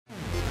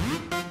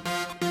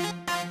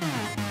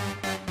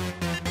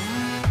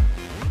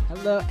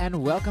Hello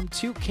and welcome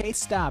to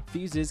K-Stop,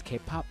 Fuse's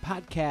K-Pop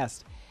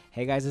podcast.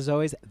 Hey guys, as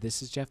always,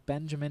 this is Jeff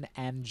Benjamin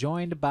and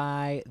joined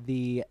by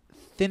the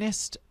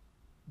thinnest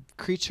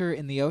creature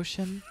in the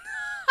ocean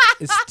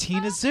is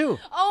Tina Zhu.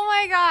 Oh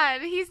my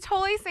god, he's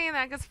totally saying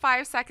that because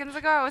 5 seconds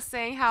ago I was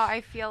saying how I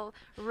feel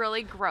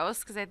really gross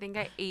because I think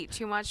I ate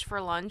too much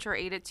for lunch or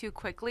ate it too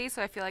quickly,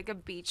 so I feel like a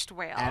beached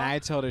whale. And I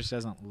told her she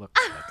doesn't look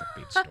like a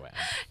beached whale.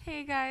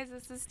 Hey guys,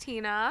 this is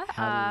Tina.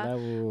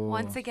 Hello.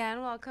 Once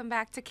again, welcome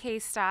back to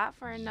K-Stop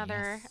for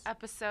another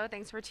episode.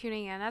 Thanks for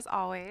tuning in as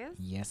always.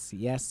 Yes,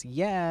 yes,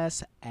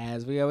 yes.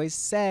 As we always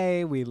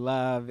say, we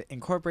love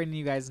incorporating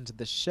you guys into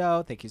the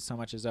show. Thank you so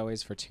much as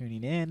always for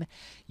tuning in.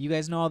 You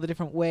guys know all the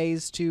different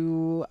ways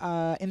to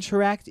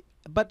interact,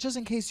 but just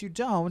in case you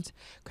don't,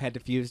 go ahead to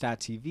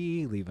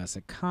fuse.tv, leave us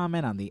a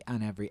comment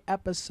on every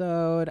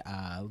episode,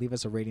 leave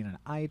us a rating on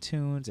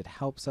iTunes. It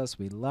helps us.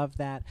 We love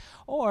that.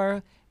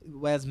 Or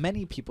as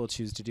many people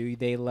choose to do, you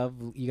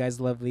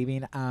guys love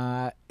leaving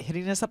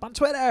hitting us up on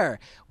Twitter.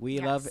 We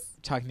love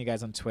talking to you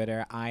guys on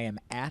Twitter. I am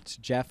at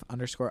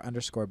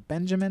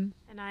Jeff__Benjamin.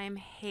 And I am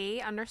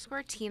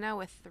Hey_Tina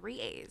with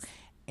 3 A's.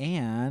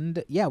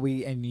 And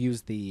we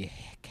use the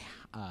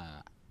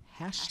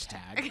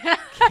hashtag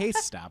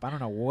K-Stop. I don't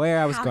know where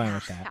I was going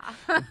with that.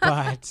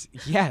 But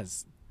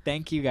yes,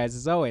 thank you guys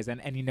as always.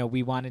 And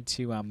we wanted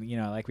to,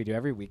 like we do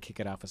every week, kick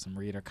it off with some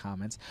reader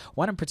comments.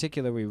 One in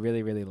particular we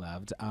really, really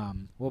loved.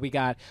 We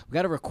got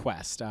a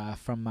request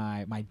from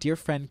my dear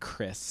friend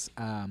Chris,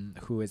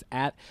 who is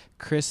at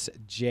Chris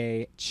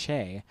J.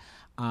 Che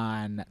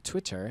on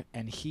Twitter,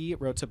 and he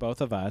wrote to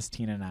both of us,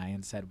 Tina and I,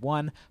 and said,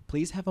 1,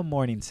 please have a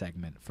morning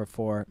segment for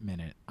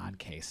 4Minute on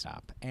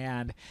K-Stop.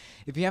 And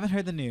if you haven't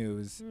heard the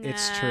news,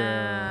 it's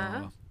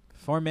true.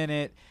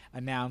 4Minute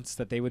announced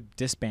that they would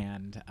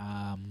disband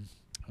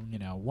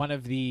one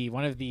of the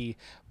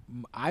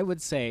I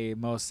would say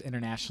most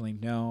internationally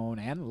known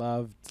and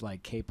loved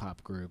like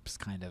K-pop groups,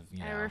 kind of.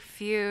 I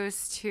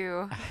refuse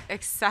to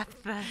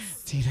accept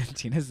this.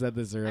 Tina said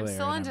this earlier. I'm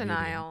still in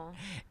denial.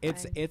 I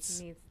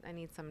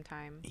need some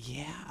time.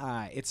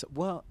 Yeah, it's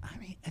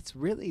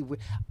really.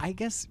 I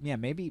guess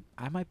maybe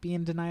I might be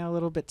in denial a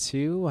little bit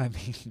too. I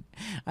mean,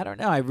 I don't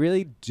know. I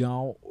really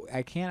don't.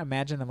 I can't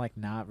imagine them like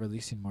not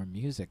releasing more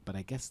music, but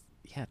I guess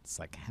it's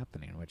like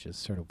happening, which is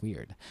sort of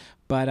weird.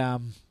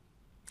 But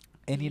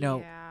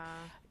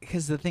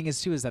because the thing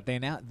is too is that they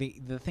now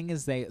the thing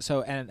is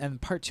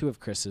and part 2 of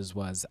Chris's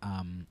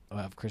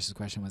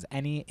question was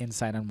any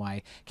insight on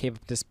why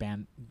K-pop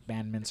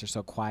disbandments are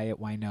so quiet,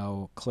 why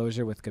no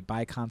closure with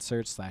goodbye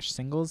concerts /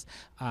 singles.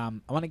 I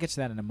want to get to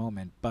that in a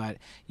moment, but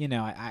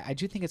I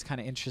do think it's kind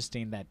of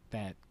interesting that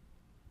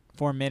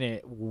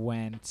 4Minute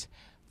went.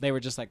 They were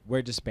just like,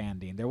 we're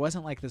disbanding. There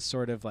wasn't like this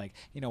sort of like,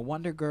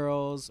 Wonder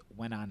Girls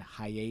went on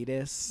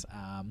hiatus.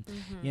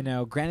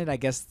 Granted, I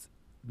guess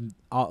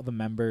all the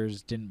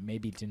members didn't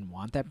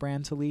want that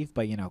brand to leave,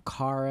 but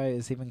Kara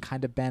is even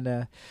kind of been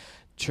a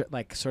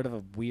sort of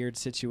a weird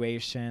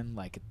situation.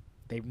 Like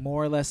they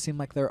more or less seem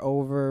like they're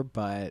over,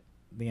 but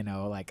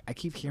like I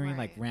keep hearing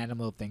like random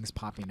little things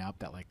popping up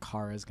that like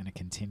Kara is going to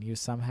continue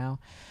somehow.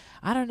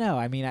 I don't know.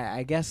 I mean,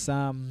 I guess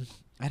I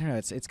don't know.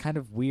 It's kind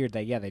of weird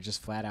that they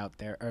just flat out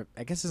there. Or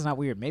I guess it's not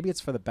weird. Maybe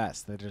it's for the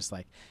best. They're just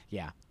like,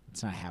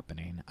 it's not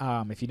happening.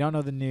 If you don't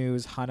know the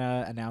news,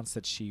 Younha announced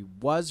that she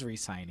was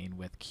re-signing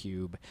with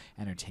Cube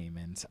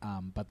Entertainment,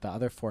 but the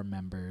other 4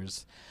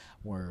 members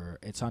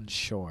it's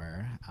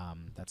unsure.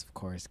 That's of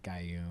course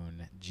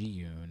Gayoon,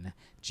 Jiyoon,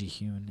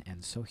 Jihyun,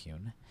 and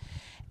Sohyun.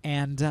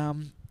 And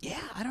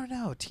I don't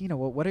know, Tina.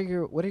 What are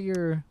your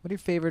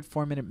favorite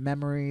 4-minute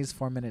memories?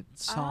 4-minute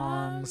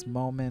songs,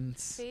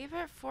 moments.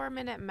 Favorite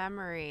 4-minute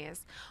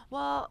memories.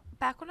 Well,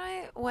 back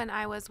when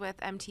I was with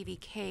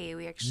MTVK,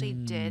 we actually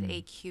did a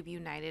Cube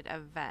United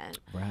event.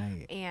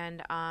 Right.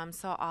 And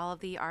so all of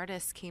the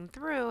artists came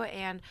through,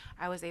 and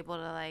I was able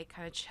to like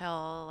kind of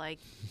chill, like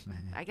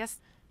I guess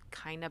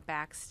kind of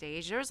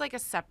backstage. There was like a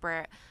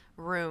separate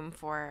room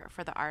for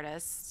the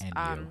artists.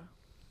 And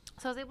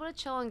so I was able to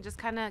chill and just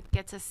kind of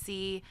get to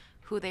see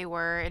who they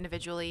were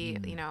individually,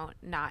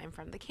 not in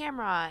front of the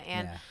camera.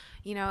 And,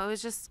 it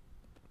was just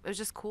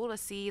cool to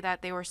see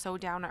that they were so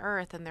down to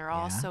earth and they're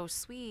all so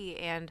sweet.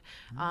 And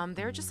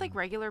they're just like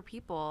regular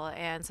people.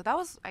 And so that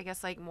was, I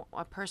guess, like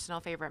a personal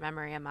favorite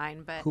memory of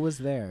mine. But who was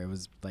there? It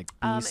was like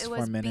Beast, it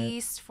was 4Minute?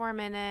 Beast,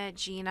 4Minute,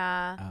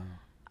 Gina. Oh.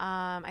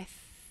 I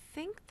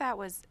think that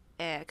was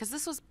it. Because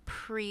this was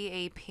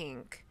pre-A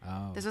Pink.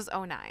 Oh. This was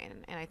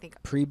 09. And I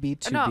think...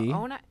 Pre-B2B? No,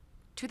 09.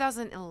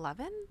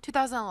 2011?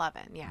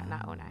 2011,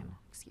 not 09.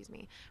 Excuse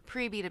me.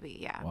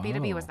 Pre-B2B, Whoa.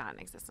 B2B was not in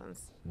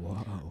existence.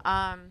 Whoa.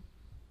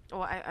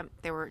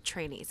 They were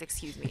trainees,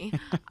 excuse me.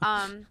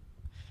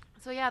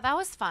 So that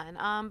was fun.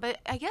 But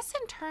I guess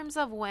in terms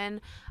of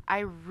when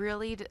I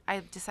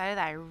decided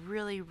that I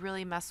really,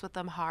 really messed with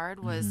them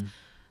hard was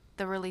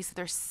the release of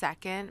their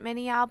second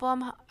mini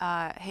album,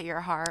 Hit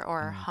Your Heart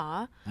or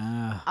Huh.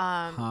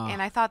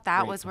 And I thought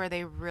that was where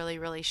they really,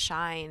 really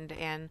shined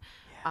and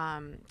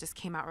just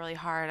came out really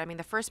hard. I mean,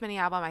 the first mini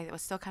album, I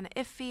was still kind of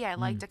iffy. I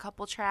liked a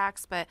couple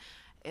tracks, but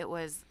it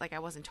was like I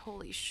wasn't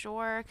totally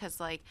sure because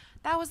like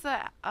that was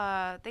their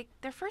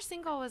first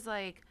single was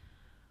like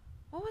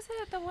what was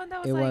it? The one that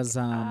was It like was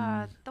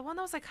the one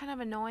that was like kind of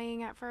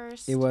annoying at it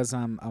first. was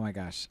oh my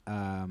gosh.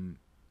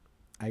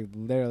 I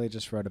literally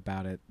just wrote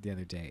about it the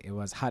other day. It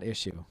was Hot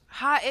Issue.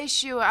 Hot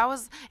Issue.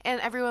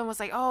 And everyone was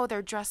like, "Oh,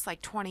 they're dressed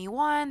like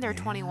 21. They're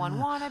 21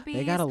 Yeah. wannabes."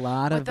 They got a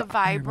lot with of the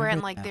I remember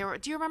vibrant like that. they were.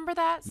 Do you remember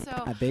that? So,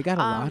 Yeah, they got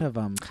a lot of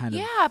kind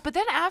of yeah, but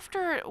then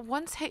after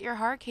once Hit Your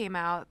Heart came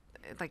out,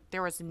 like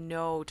there was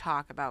no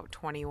talk about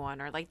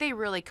 21 or like they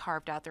really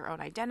carved out their own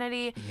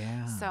identity.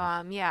 yeah.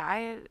 So, yeah,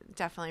 I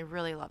definitely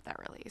really love that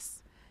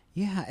release.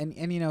 Yeah,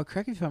 and you know,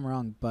 correct me if I'm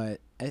wrong,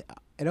 but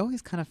it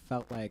always kind of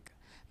felt like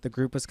the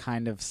group was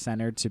kind of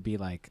centered to be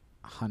like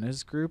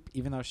Hana's group,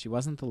 even though she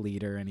wasn't the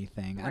leader or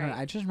anything. I don't know. Right.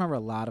 I just remember a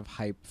lot of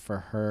hype for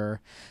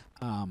her,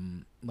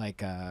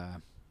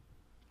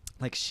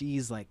 like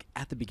she's like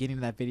at the beginning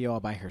of that video all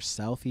by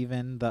herself,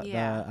 even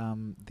Yeah.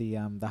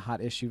 the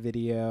Hot Issue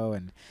video,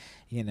 and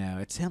you know,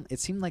 it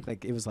seemed like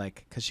it was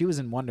like because she was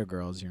in Wonder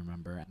Girls, you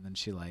remember, and then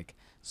she like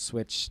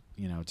switched,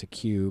 you know, to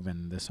Cube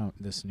and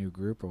this new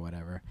group or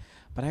whatever.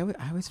 But I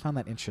always found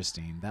that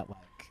interesting that like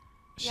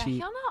Yeah, she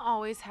Hyuna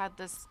always had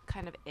this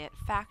kind of it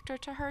factor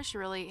to her. She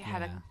really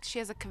had Yeah. she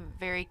has a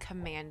very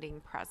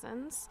commanding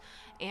presence.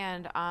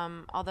 And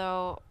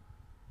although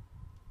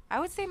I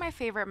would say my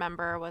favorite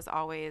member was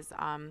always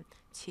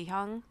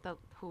Jihyung,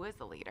 who is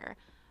the leader.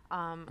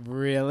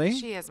 really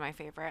She is my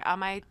favorite.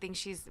 I think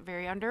she's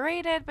very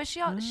underrated, but she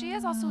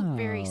is also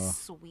very Oh.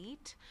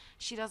 sweet.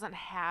 She doesn't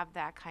have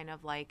that kind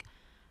of like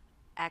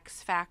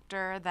X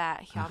factor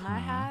that Hyuna Uh-huh.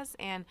 has,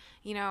 and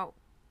you know,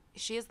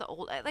 she is the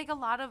old like a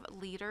lot of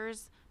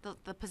leaders.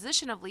 The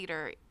position of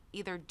leader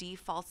either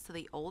defaults to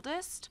the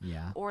oldest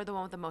Yeah. or the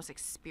one with the most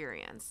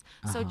experience.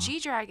 So Uh-huh. G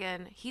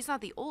Dragon, he's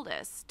not the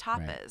oldest,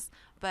 Top Right. is,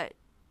 but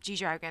G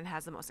Dragon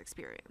has the most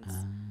experience.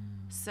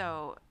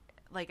 So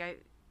like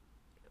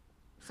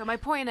so my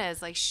point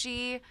is like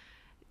she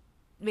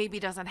maybe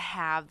doesn't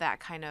have that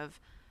kind of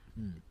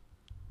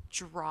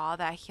draw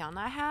that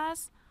Hyuna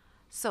has.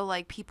 So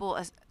like people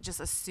just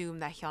assume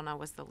that Hyuna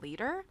was the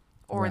leader,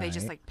 or they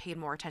just Right. like paid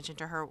more attention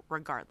to her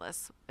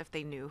regardless if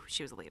they knew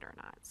she was a leader or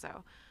not.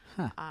 So,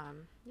 Huh. yeah,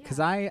 Because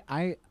I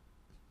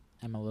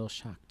am a little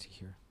shocked to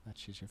hear that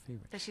she's your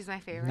favorite. that she's my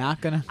favorite.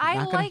 Not gonna. I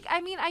not gonna, like.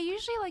 I mean, I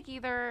usually like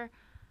either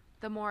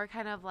the more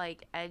kind of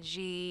like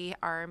edgy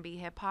R&B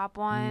hip hop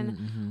one,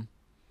 Mm-hmm.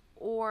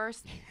 or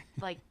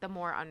like the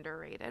more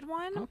underrated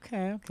one.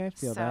 Okay. I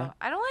feel So that.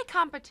 I don't like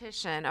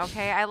competition.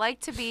 Okay, I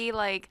like to be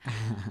like,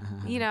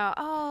 you know,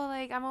 oh,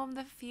 like I'm one of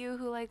the few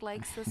who like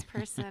likes this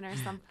person or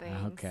something.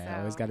 Okay, so.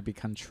 always got to be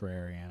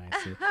contrarian.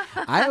 I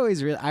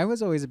see. I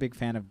was always a big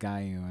fan of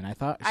Gayoon, and I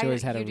thought she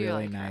always had a you do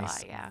really like her a nice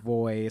lot, yeah.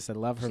 voice. I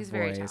love her She's voice.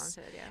 very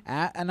talented.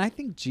 Yeah. And I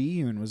think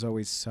Jiyoon was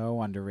always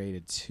so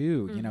underrated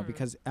too. You know,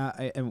 because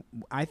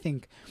I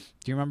think.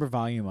 Do you remember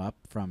Volume Up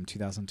from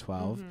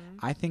 2012?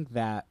 I think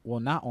that. Well,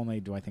 not only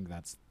do I think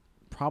that's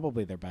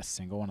probably their best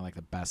single, one of like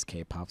the best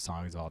K-pop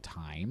songs of all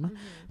time,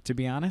 to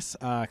be honest.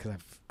 Because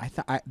I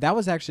thought that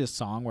was actually a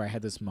song where I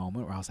had this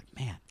moment where I was like,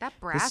 man, That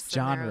brass this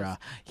in there genre,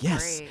 was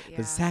yes, great, yeah.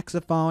 the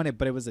saxophone,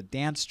 but it was a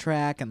dance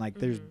track, and like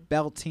there's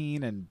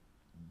belting, and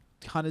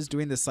Hana's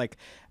doing this like.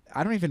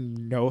 I don't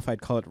even know if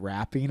I'd call it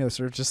rapping. It was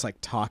sort of just like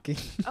talking.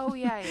 Oh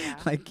yeah.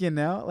 Like, you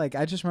know, like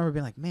I just remember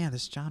being like, man,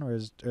 this genre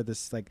is, or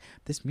this like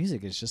this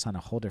music is just on a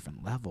whole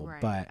different level.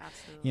 Right, But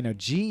absolutely. you know,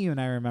 Ji-yoon,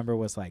 I remember,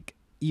 was like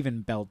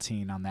even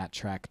belting on that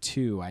track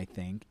too, I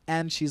think.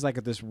 And she's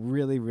like this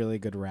really, really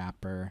good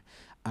rapper.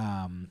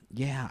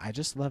 Yeah, I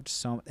just loved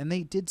and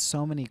they did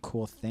so many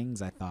cool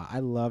things. I thought I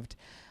loved.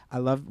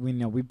 We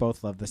know we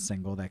both love the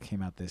single that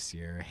came out this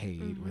year,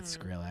 "Hate" with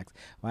Skrillex.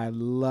 Well, I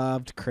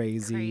loved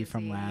 "Crazy"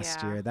 from Crazy,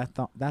 last yeah. year.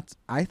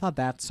 I thought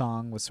that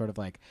song was sort of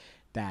like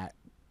that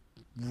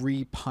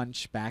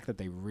re-punch back that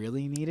they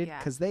really needed, Yeah.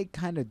 because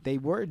they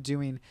were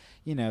doing,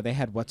 you know, they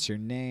had "What's Your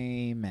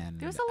Name" and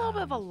There was a little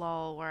bit of a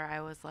lull where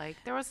I was like,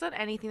 there wasn't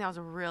anything that was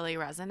really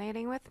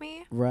resonating with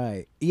me.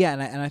 right, yeah,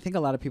 and I think a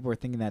lot of people were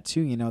thinking that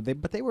too, you know,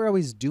 but they were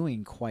always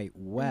doing quite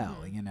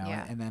well, you know,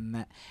 Yeah.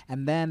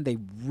 and then they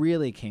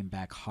really came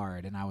back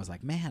hard, and I was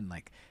like, man,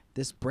 like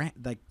this brand,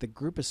 like the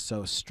group is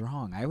so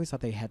strong. I always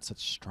thought they had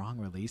such strong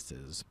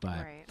releases, but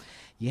Right.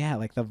 yeah,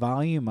 like the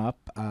Volume Up,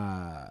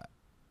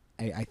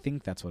 I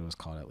think that's what it was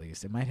called. At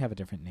least it might have a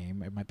different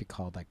name. It might be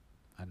called like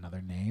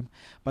another name,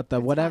 but the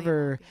It's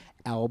whatever Volume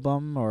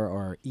album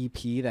or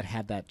EP that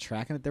had that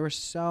track in it, there were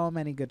so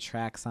many good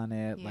tracks on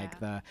it. Yeah. Like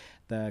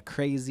the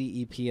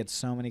Crazy EP had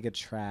so many good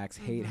tracks.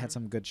 Hate had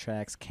some good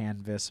tracks.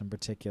 Canvas in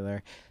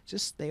particular,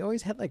 just they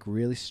always had like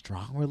really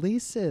strong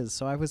releases.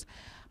 So I was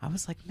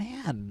like,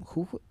 man,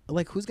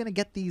 who's gonna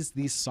get these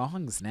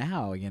songs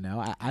now? You know,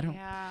 I don't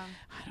Yeah.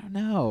 I don't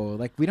know.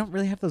 Like we don't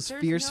really have those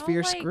There's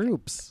fierce no, like,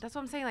 groups. That's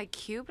what I'm saying. Like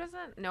Cube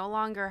no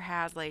longer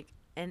has like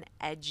an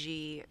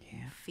edgy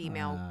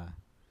female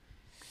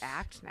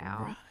act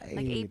now. Like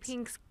Right.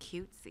 A-Pink's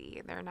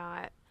cutesy. They're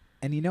not.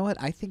 And you know what?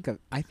 I think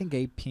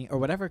A Pink, or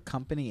whatever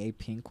company A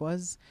Pink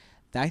was,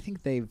 I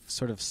think they've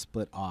sort of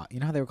split off. You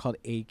know how they were called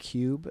A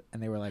Cube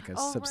and they were like a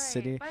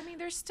subsidiary. Right. But I mean,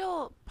 they're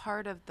still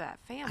part of that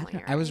family,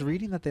 right? I was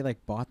reading that they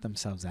like bought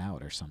themselves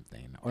out or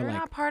something, or they're like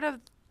not part of.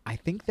 I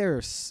think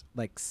they're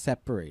like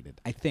separated.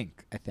 I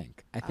think.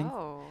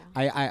 Oh.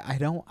 I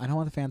don't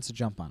want the fans to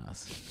jump on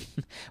us,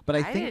 but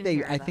I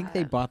think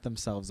they bought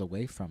themselves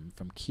away from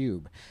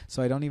Cube.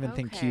 So I don't even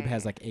think Cube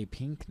has like A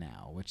Pink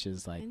now, which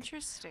is like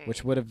interesting.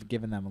 Which would have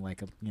given them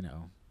like a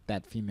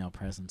that female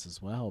presence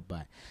as well.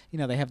 But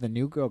they have the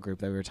new girl group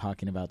that we were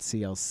talking about,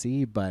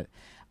 CLC, but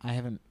I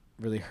haven't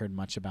really heard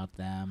much about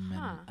them,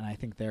 and I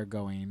think they're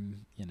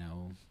going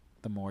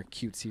the more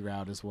cutesy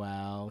route as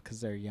well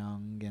because they're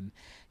young, and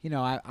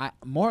I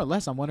more or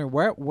less I'm wondering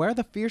where are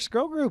the fierce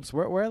girl groups,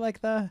 where like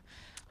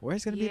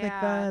where's gonna be like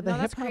the no,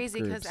 hip that's hop crazy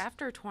groups? because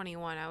after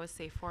 21 I would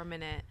say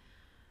 4Minute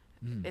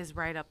is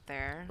right up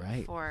there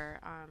for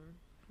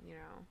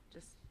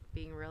just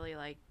being really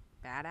like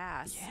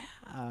badass.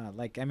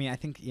 Like I mean I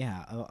think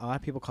a lot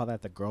of people call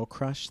that the girl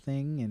crush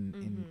thing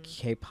in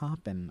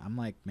K-pop, and I'm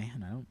like,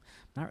 man, I'm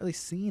not really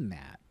seeing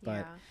that,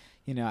 but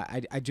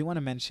I do want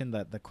to mention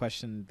the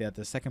question,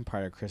 the second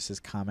part of Chris's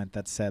comment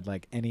that said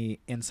like any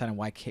insight on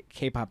why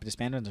K-pop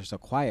disbandments are so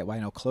quiet, why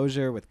no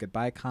closure with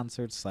goodbye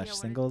concerts /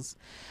 singles.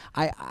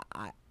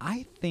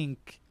 I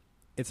think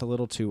it's a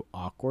little too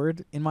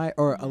awkward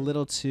a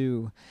little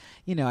too,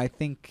 I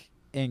think,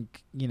 and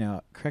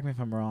correct me if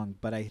I'm wrong,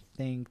 but I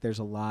think it's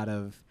a lot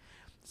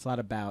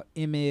about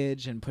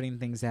image and putting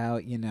things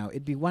out.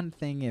 It'd be one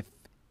thing if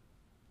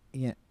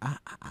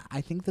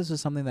I think this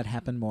was something that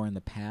happened more in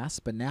the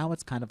past, but now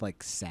it's kind of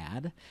like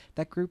sad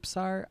that groups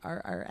are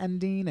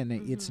ending, and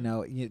it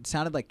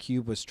sounded like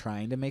Cube was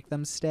trying to make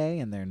them stay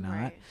and they're not.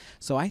 Right.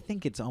 So I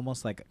think it's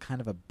almost like kind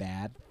of a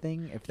bad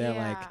thing if they're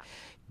like,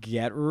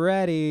 get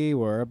ready,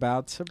 we're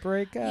about to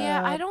break up.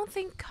 Yeah, I don't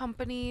think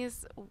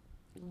companies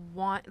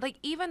want, like,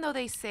 even though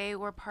they say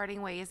we're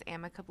parting ways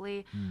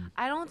amicably,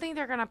 I don't think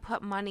they're gonna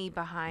put money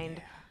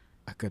behind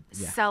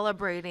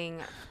celebrating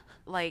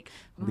like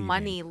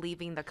money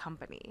leaving the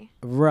company.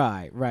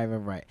 Right.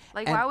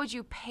 Like, why would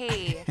you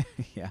pay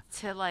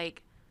to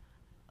like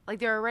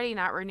they're already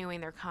not renewing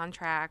their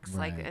contracts.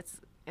 Like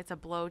it's a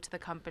blow to the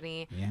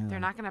company. They're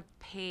not going to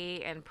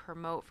pay and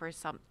promote for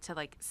to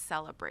like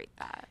celebrate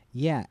that.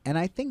 Yeah, and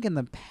I think in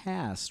the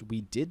past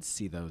we did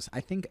see those.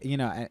 I think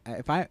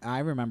if I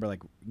remember,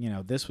 like,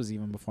 this was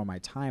even before my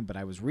time, but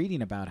I was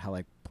reading about how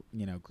like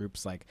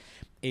groups like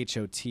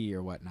HOT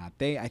or whatnot,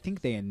 I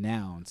think they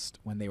announced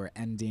when they were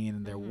ending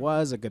and there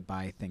was a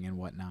goodbye thing and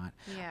whatnot.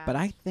 But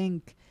I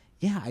think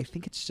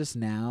it's just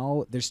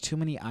now there's too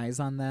many eyes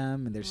on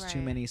them, and there's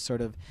too many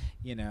sort of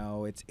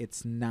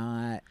it's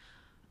not.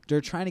 They're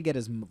trying to get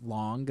as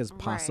long as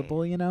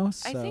possible,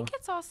 So. I think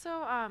it's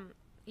also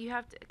you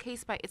have to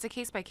it's a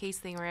case by case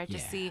thing where you have to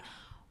see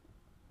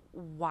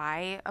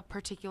why a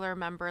particular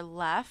member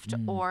left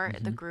or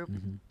the group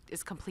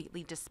is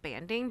completely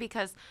disbanding,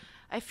 because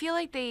I feel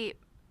like they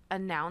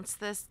announced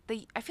this.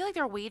 I feel like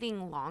they're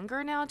waiting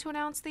longer now to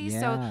announce these.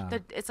 So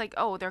it's like,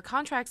 oh, their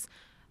contracts,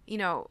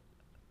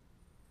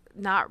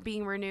 not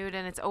being renewed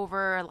and it's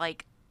over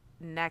like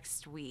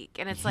next week,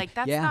 and it's like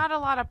that's not a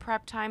lot of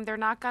prep time. They're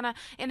not gonna,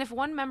 and if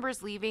one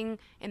member's leaving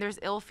and there's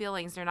ill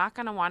feelings, they're not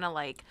gonna want to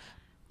like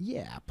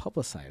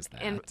publicize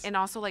that and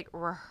also like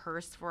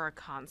rehearse for a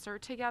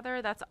concert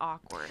together. That's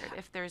awkward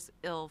if there's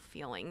ill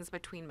feelings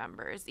between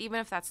members,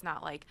 even if that's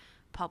not like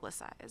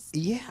publicized.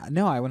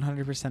 No, I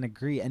 100%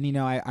 agree. And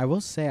I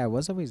will say I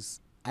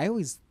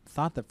always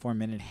thought that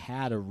 4Minute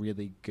had a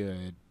really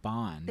good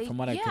bond. From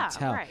what I could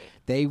tell,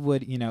 they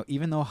would,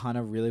 even though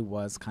Hana really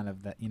was kind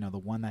of the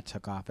one that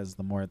took off as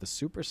the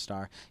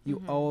superstar,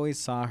 you always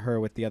saw her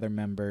with the other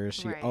members.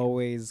 She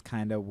always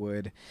kind of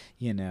would,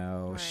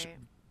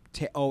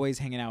 always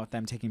hanging out with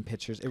them, taking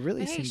pictures. It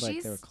really seemed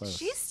like they were close.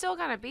 She's still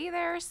gonna be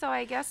there, so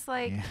I guess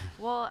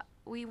well,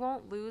 we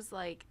won't lose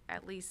like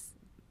at least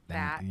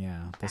that the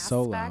aspect.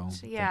 solo.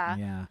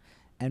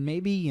 And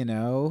maybe,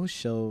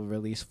 she'll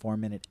release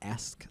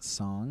 4Minute-esque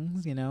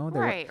songs,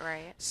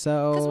 Right.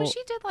 So. Because when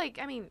she did,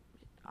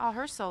 all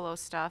her solo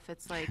stuff,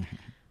 it's like,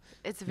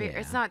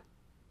 it's not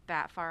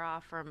that far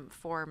off from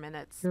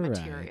 4Minute's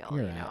material,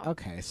 Right.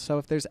 Okay, so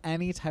if there's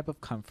any type of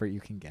comfort you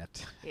can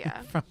get.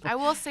 I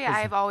will say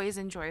I've always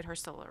enjoyed her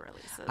solo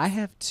releases. I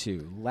have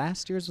too.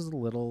 Last year's was a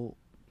little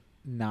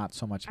not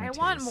so much my taste.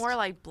 Want more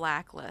like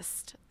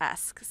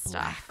Blacklist-esque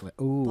stuff.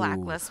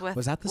 Blacklist with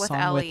was that the song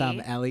Ellie.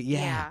 With Ellie?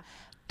 Yeah.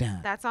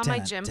 That's on my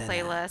gym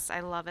playlist. I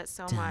love it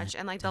so much.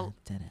 And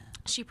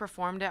she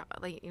performed it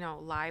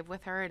live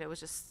with her, and it was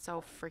just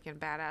so freaking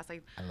badass.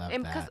 Like, I love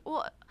that.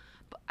 Well,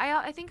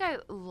 I think I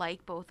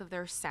like both of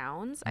their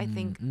sounds. I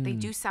think they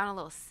do sound a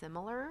little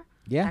similar.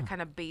 Yeah. That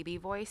kind of baby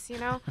voice,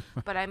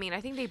 But I mean,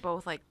 I think they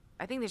both I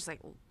think they just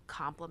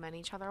complement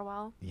each other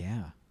well.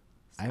 Yeah.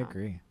 So, I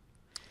agree.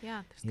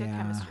 Yeah, there's good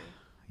chemistry.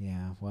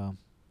 Yeah. Well,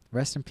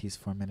 rest in peace,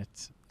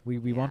 4Minute.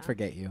 We won't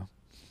forget you.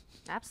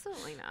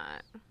 Absolutely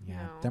not.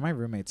 Yeah, no. They're my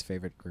roommate's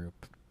favorite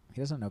group.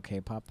 He doesn't know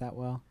K-pop that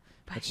well,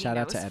 but shout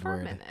out to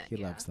Edward. He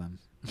loves them.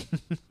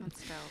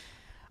 That's dope.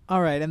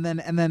 All right, and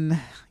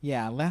then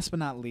yeah, last but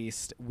not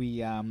least,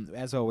 we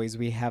as always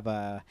we have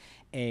a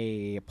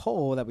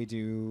poll that we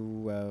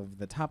do of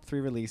the top 3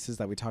 releases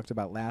that we talked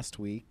about last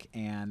week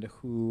and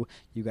who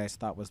you guys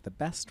thought was the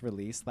best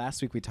release.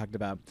 Last week we talked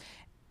about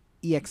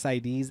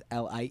EXID's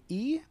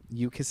LIE,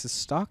 Ukiss's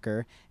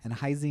Stalker, and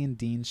Heisey and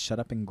Dean's Shut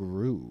Up and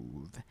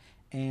Groove.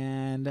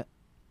 And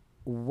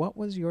what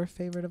was your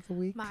favorite of the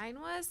week? Mine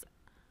was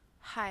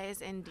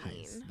Heis and Dean.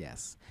 Heis,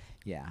 yes.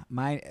 Yeah.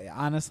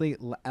 Honestly,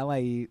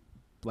 LIE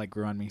like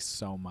grew on me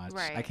so much.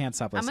 Right. I can't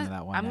stop listening to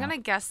that one. I'm now. gonna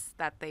guess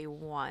that they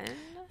won.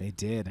 They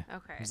did.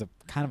 Okay. It was a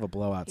kind of a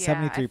blowout.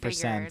 Yeah,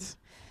 73%.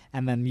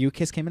 And then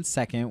Ukiss came in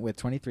second with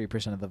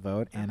 23% of the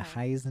vote, and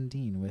Okay. Heis and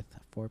Dean with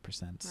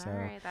 4%. So, All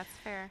right, that's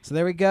fair. so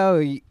there we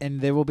go. And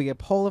there will be a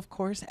poll, of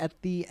course,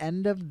 at the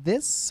end of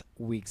this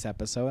week's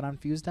episode on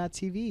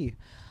Fuse.tv,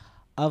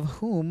 of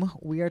whom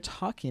we are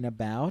talking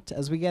about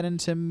as we get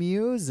into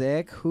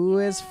music. Who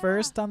is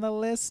first on the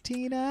list,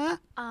 Tina?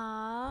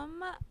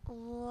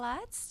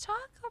 Let's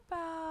talk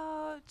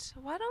about.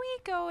 Why don't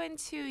we go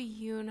into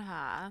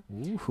Younha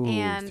Ooh,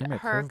 and threw me a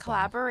her curveball.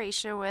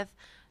 collaboration with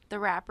the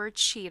rapper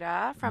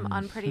Cheetah from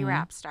Unpretty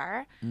Rap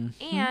Star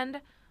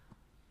and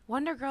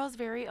Wonder Girl's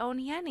very own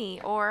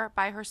Yenny, or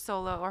by her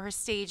solo or her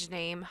stage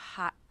name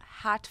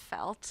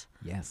Hotfelt.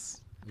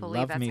 Yes. I believe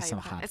Love that's me how some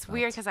you pronounce it. It's Hotfelt.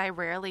 weird because I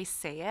rarely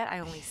say it. I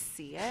only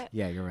see it.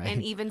 Yeah, you're right.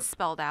 And even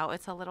spelled out,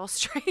 it's a little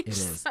strange. It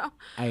is. So,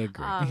 I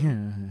agree.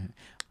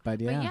 But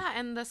yeah. But yeah,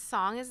 and the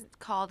song is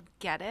called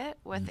 "Get It"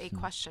 with a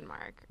question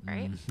mark,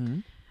 right?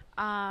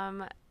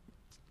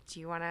 Do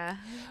you want to?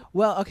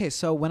 Well, okay.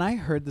 So when I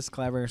heard this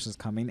collaboration was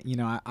coming,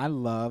 I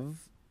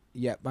love.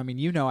 Yeah, I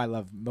mean, I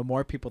love the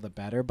more people the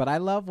better. But I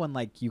love when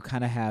like you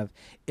kind of have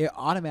it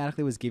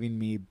automatically was giving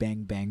me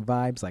Bang Bang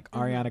vibes, like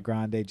Ariana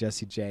Grande,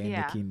 Jessie J, and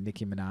Yeah.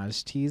 Nicki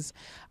Minaj tease.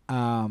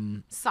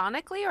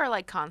 Sonically or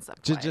like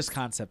concept? Just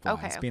concept wise,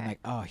 Okay, being okay. like,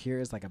 oh, here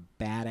is like a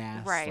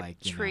badass Right, like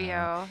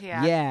trio,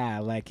 yeah. yeah,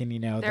 like and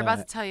They're about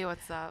to tell you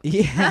what's up.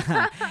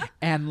 yeah,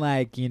 and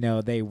like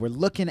they were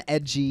looking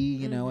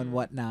edgy, and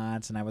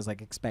whatnot, and I was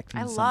like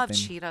expecting I something. love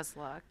Cheetah's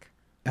look.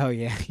 Oh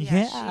yeah,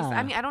 Yeah,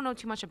 I mean, I don't know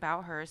too much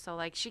about her, so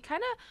like she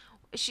kind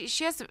of she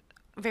has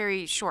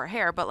very short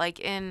hair, but like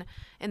in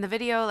the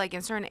video, like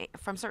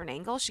from certain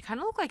angles, she kind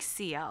of looked like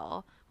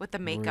CL with the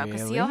makeup,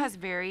 because Really? CL has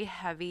very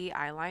heavy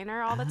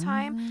eyeliner all the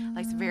time,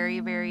 like it's very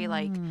very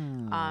like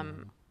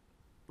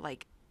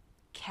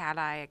cat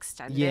eye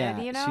extended,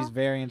 yeah, she's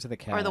very into the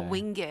cat or the eye.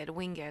 winged,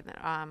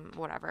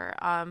 whatever.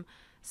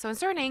 So in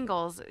certain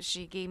angles,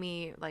 she gave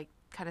me like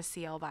kind of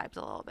CL vibes a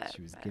little bit.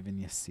 She was giving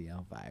you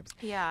CL vibes.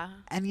 Yeah.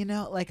 And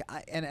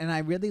I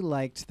really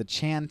liked the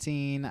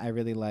chanting. I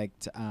really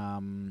liked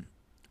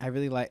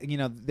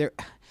there.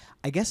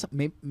 I guess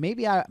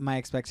maybe my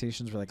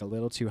expectations were like a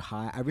little too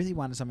high. I really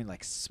wanted something to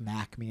like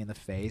smack me in the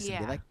face and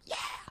be Yeah. like, yeah.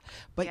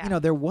 But Yeah.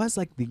 there was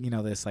like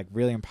this like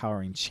really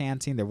empowering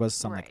chanting. There was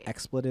some like Right.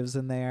 expletives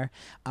in there.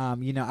 I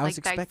was Like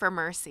expecting. beg for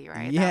mercy, right?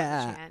 That was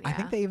Yeah, the chant, I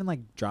think they even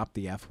like drop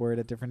the F word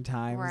at different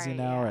times, Right,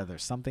 yeah. or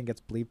there's something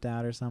gets bleeped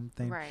out or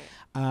something. Right.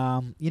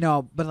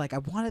 But like I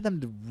wanted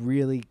them to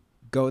really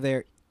go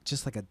there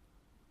just like a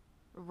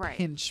Right.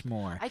 pinch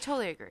more. I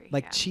totally agree.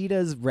 Like yeah.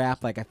 Cheetah's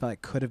rap, like I felt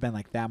like could have been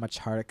like that much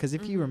harder. Because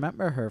if you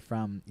remember her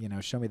from,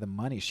 Show Me the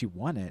Money, she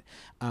won it.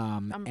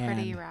 I'm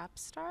Pretty Rap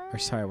Star. Or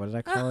sorry, what did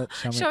I call it?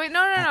 Show me. No.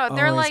 I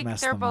They're always like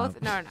mess they're them both.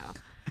 up. No.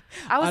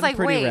 I was like,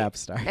 Unpretty wait. Rap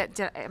Star.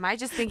 Am I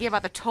just thinking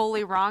about the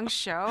totally wrong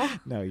show?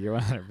 No, you're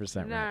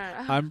 100% No,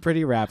 right. no. I'm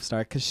Pretty Rap Star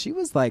because she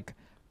was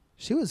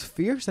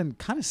fierce and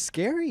kind of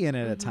scary in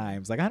it at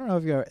times. Like I don't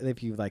know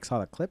if you like saw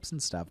the clips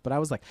and stuff, but I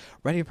was like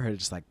ready for her to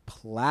just like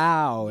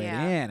plow it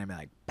Yeah. in and be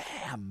like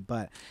bam.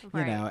 But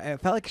Right.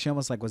 it felt like she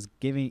almost like was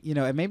giving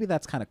and maybe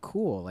that's kind of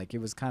cool. Like it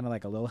was kind of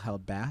like a little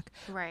held back.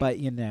 Right. But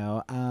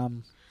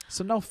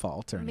so no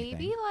fault or anything.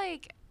 Maybe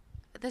like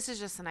this is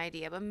just an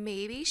idea, but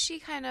maybe she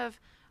kind of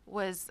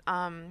was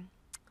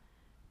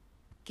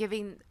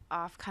giving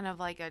off kind of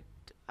like a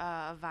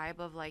vibe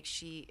of like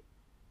she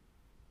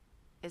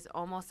is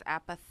almost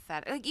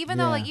apathetic. Like even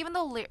though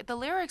the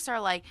lyrics are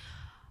like,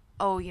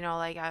 oh,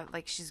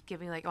 like she's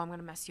giving like, oh, I'm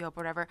gonna mess you up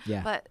or whatever.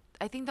 Yeah. But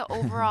I think the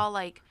overall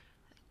like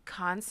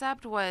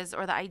concept was,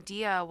 or the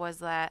idea was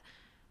that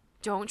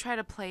don't try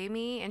to play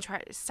me and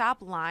stop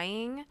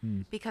lying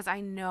because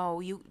I know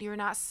you're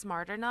not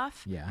smart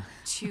enough Yeah.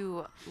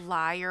 to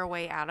lie your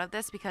way out of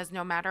this, because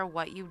no matter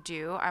what you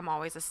do, I'm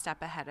always a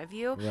step ahead of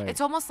you. Right.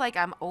 It's almost like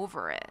I'm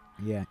over it.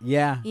 Yeah.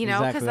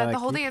 Because Exactly. the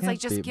whole You thing is like,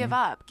 can't just beat give me.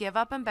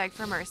 up and beg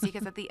for mercy,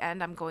 because at the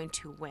end I'm going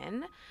to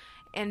win.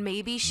 And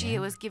maybe she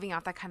was giving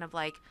off that kind of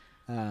like,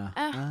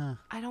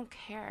 I don't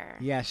care.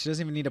 Yeah, she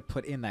doesn't even need to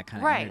put in that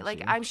kind of Right,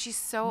 energy. like she's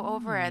so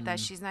over it that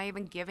she's not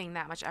even giving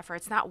that much effort.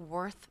 It's not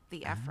worth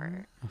the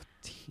effort.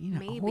 Tina,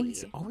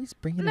 Maybe. always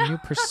bringing a new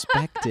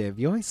perspective.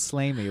 You always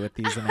slay me with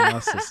these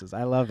analyses.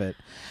 I love it.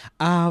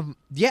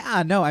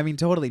 Yeah, no, I mean,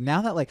 totally.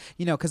 Now that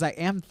because I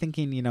am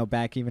thinking,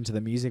 back even to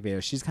the music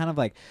video, she's kind of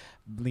like,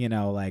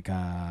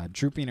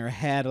 drooping her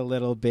head a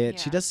little bit.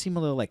 She Yeah. does seem a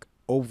little like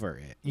over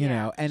it, you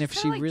know. And if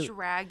She's she kinda, really,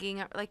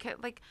 dragging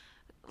like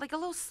like a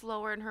little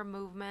slower in her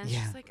movements.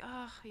 Yeah. She's like,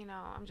 oh,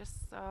 I'm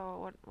just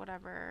so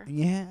whatever.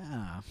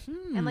 Yeah.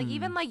 And like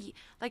even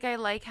like I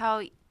like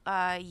how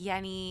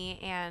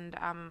Yenny and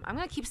I'm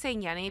gonna keep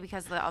saying Yenny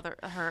because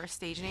her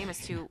stage name is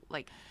too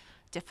like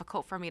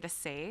difficult for me to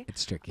say.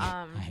 It's tricky.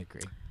 I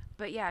agree.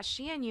 But yeah,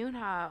 she and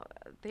Younha,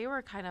 they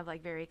were kind of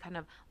like very kind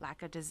of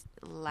what's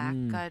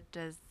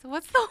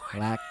the word?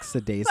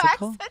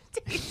 Lackadaisical?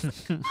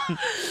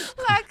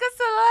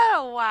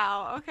 Lackadaisical.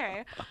 Wow.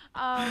 Okay.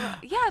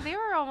 Yeah, they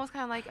were almost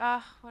kind of like,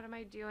 what am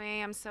I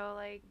doing? I'm so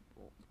like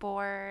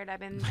bored.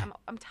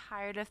 I'm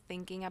tired of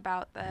thinking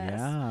about this.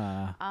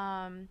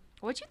 Yeah.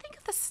 What'd you think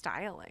of the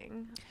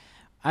styling?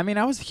 I mean,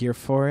 I was here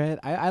for it.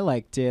 I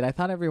liked it. I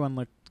thought everyone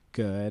looked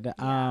good.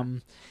 Yeah.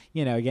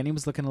 Yenny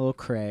was looking a little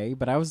cray,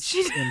 but I was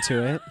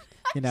into it.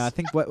 I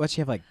think what she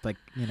have like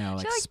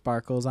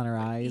sparkles on her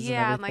eyes.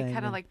 Yeah, and like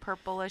kind of like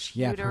purplish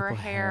hue to her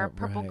hair,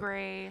 purple right.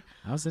 gray.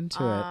 I was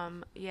into it.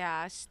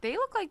 Yeah, they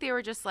look like they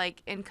were just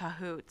like in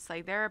cahoots.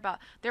 Like they're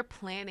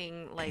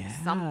planning like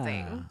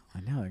something. I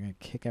know, they're gonna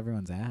kick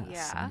everyone's ass.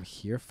 Yeah, I'm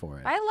here for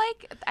it.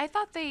 I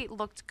thought they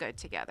looked good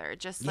together.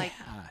 Just like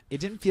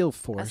it didn't feel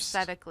forced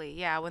aesthetically.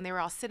 Yeah, when they were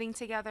all sitting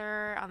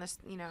together on this,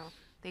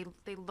 they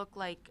look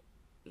like.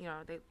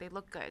 They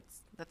look good,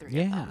 the three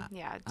of them.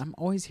 Yeah. I'm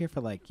always here for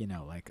like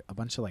a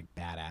bunch of like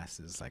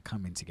badasses like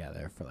coming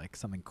together for like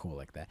something cool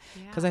like that.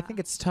 Because I think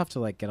it's tough to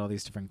like get all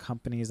these different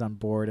companies on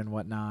board and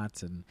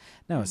whatnot. And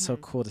no, it's so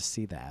cool to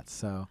see that.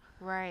 So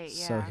right,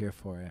 yeah. So here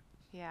for it.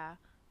 Yeah.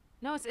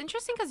 No, it's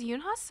interesting because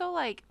Younha's so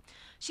like,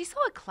 she's so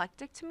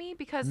eclectic to me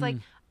because like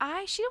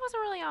she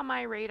wasn't really on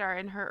my radar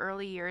in her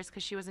early years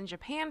because she was in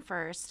Japan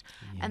first,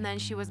 and then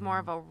she was more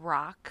of a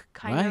rock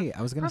kind of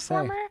I was gonna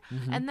performer, say.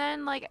 and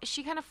then like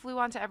she kind of flew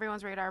onto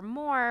everyone's radar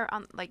more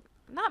on like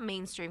not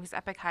mainstream because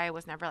Epic High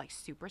was never like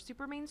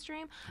super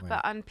mainstream,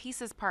 but on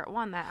Pieces Part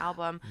 1, that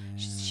album,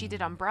 she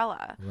did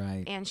Umbrella,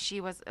 and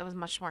it was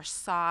much more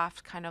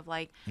soft, kind of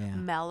like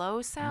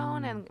mellow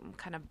sound and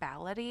kind of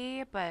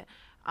ballady, but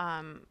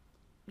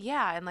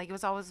yeah, and like it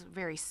was always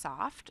very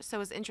soft, so it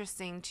was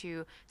interesting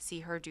to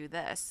see her do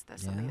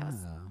something that was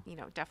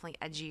definitely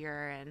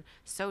edgier and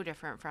so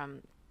different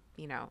from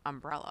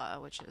Umbrella,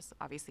 which is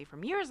obviously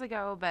from years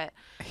ago, but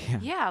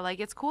yeah,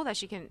 like it's cool that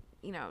she can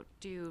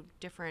do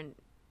different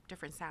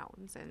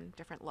sounds and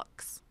different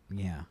looks.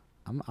 Yeah,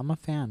 I'm a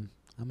fan.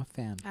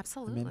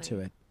 Absolutely, I'm into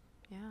it.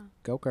 Yeah,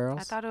 go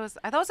girls. I thought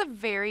it was a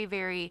very,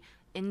 very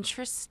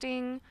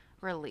interesting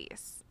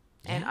release.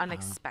 And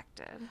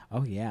unexpected.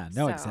 Oh yeah,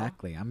 no,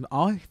 exactly. I'm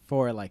all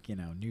for like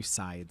new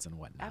sides and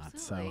whatnot.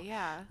 Absolutely,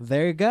 yeah.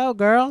 There you go,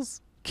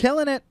 girls,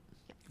 killing it.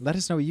 Yes. Let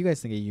us know what you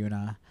guys think of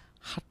Younha,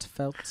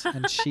 Heartfelt,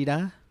 and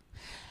Sheeta.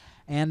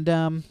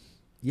 And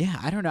yeah,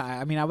 I don't know.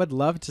 I mean, I would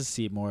love to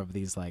see more of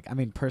these. Like, I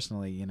mean,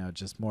 personally,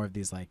 just more of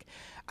these. Like,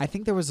 I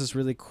think there was this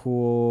really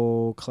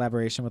cool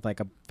collaboration with like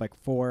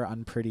 4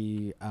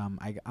 unpretty.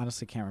 I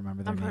honestly can't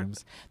remember their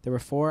names. There were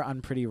 4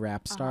 unpretty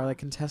rap star like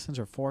contestants,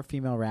 or 4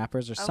 female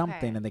rappers, or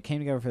something, and they came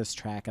together for this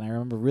track. And I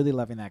remember really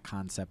loving that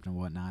concept and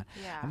whatnot.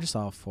 Yeah, I'm just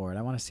all for it.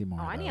 I want to see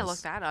more. I need to look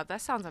that up. That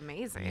sounds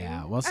amazing.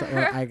 Yeah. Well,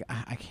 I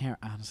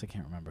honestly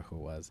can't remember who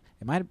it was.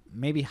 It might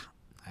maybe.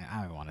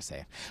 I don't want to say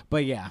it,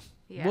 but yeah.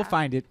 We'll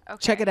find it. Okay.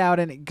 Check it out,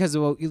 and because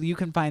you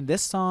can find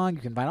this song, you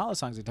can find all the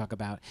songs we talk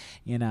about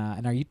in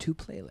our YouTube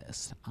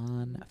playlist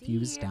on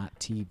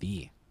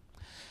Fuse.tv.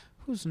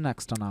 Who's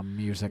next on our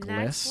music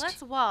list?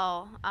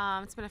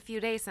 It's been a few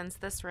days since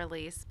this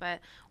release, but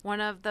one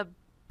of the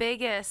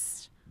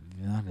biggest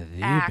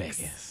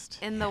acts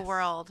in the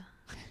world,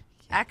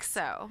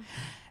 EXO.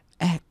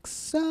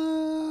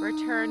 EXO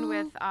returned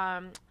with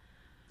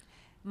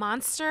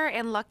Monster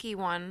and Lucky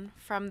One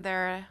from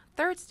their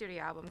 3rd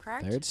studio album,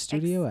 correct? 3rd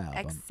studio album.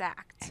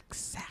 Exact.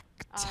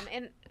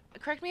 And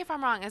correct me if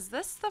I'm wrong, is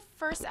this the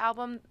first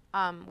album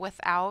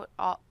without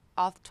all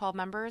 12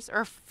 members,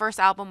 or first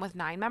album with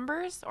 9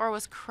 members, or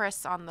was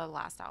Chris on the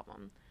last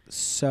album?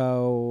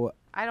 So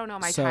I don't know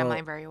my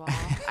timeline very well.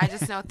 I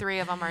just know 3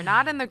 of them are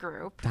not in the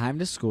group. Time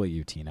to school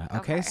you, Tina.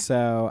 Okay.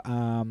 So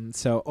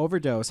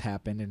Overdose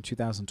happened in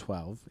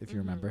 2012, if you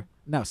remember.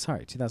 No,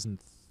 sorry,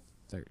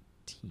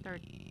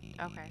 2013.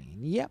 Okay.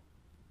 Yep.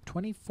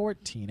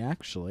 2014,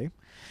 actually.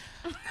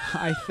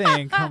 I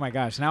think. Oh my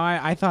gosh. Now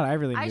I thought I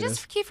really knew this. I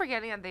just keep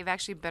forgetting that they've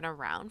actually been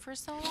around for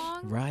so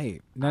long.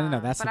 Right. No.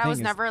 That's the thing. But I was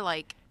never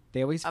like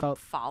they always felt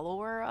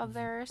follower of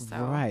theirs. So.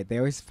 Right. They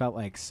always felt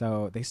like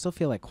they still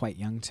feel like quite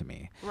young to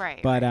me.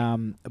 Right. But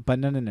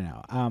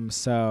no.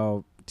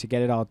 So to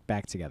get it all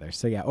back together.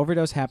 So yeah,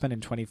 Overdose happened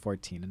in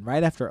 2014, and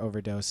right after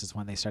Overdose is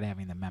when they started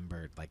having the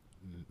member like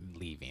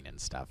leaving and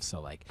stuff.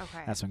 So like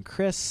that's when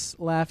Chris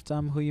left,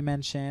 who you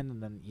mentioned,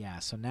 and then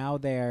so now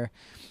and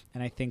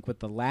I think with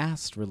the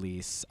last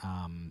release,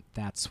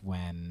 that's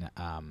when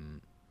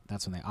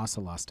they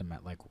also lost him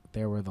at like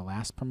there were the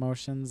last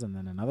promotions, and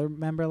then another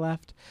member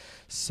left.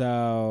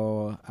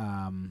 So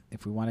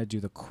if we want to do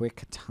the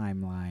quick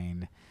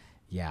timeline,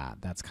 yeah,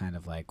 that's kind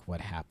of like what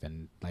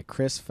happened. Like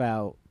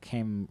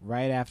came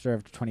right after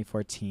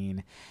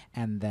 2014,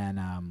 and then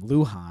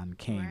Luhan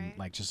came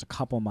like just a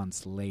couple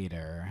months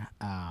later.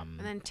 And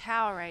then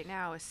Tao right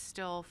now is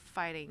still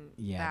fighting.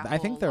 Yeah, that I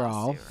think they're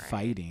all lawsuit, right?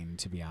 fighting,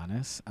 to be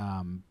honest.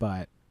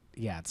 But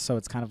yeah, so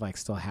it's kind of like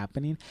still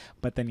happening.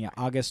 But then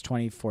August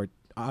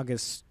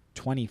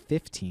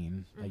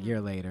 2015, a year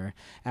later,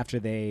 after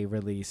they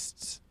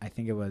released, I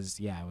think it was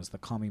the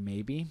 "Call Me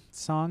Maybe"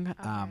 song,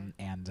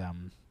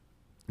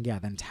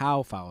 then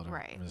Tao followed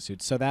the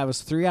suit. So that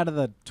was 3 out of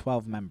the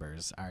 12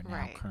 members are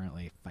now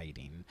currently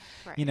fighting.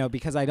 Right. You know,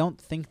 because I don't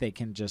think they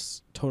can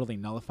just totally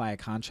nullify a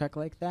contract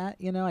like that.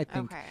 You know, I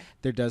think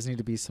there does need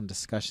to be some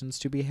discussions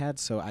to be had.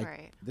 So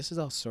this is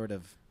all sort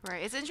of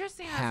It's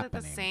interesting that it's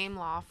like the same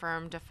law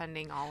firm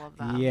defending all of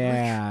them.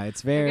 Yeah,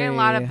 it's very. They're getting a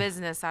lot of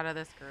business out of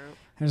this group.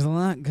 There's a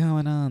lot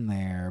going on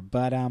there,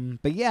 but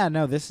yeah,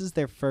 no, this is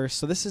their first.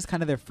 So this is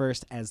kind of their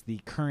first as the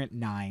current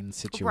 9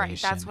 situation.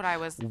 Right, that's what I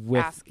was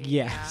asking.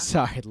 Yeah,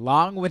 sorry,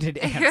 long-winded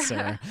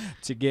answer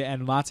to get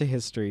and lots of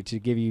history to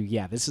give you.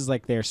 Yeah, this is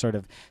like their sort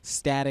of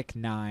static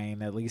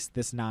 9. At least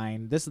this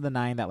 9. This is the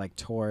 9 that like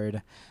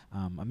toured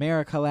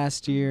America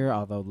last year.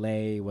 Although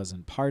Lay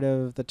wasn't part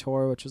of the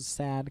tour, which was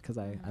sad because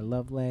I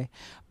love Lay.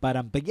 But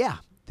yeah,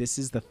 this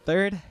is the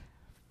third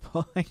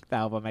full-length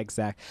album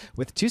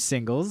with 2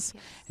 singles.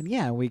 Yes. And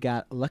yeah, we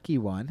got Lucky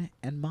One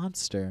and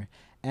Monster.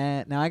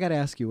 And now I got to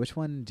ask you, which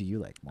one do you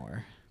like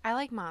more? I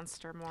like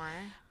Monster more.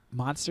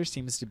 Monster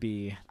seems to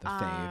be the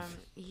fave.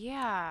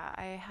 Yeah,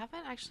 I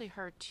haven't actually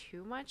heard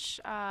too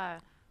much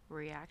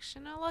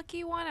reaction to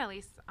Lucky One, at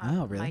least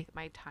on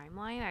my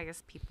timeline. I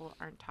guess people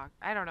aren't talking.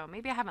 I don't know.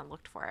 Maybe I haven't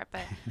looked for it,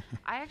 but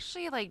I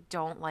actually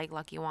don't like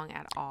Lucky One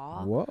at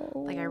all. Whoa.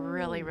 Like I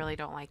really, really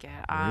don't like it.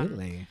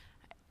 Really?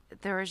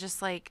 There was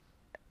just like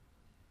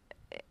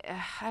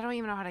I don't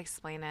even know how to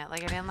explain it.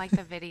 Like I didn't like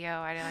the video.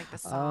 I didn't like the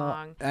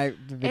song.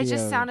 It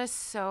just sounded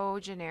so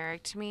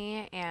generic to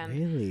me,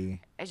 and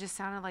it just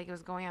sounded like it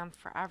was going on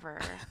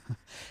forever.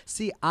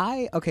 See,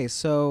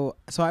 so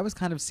I was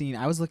kind of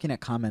I was looking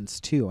at comments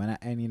too,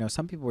 and you know,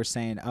 some people were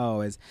saying,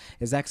 "Oh, is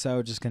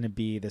EXO just going to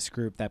be this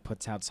group that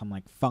puts out some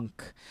like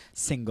funk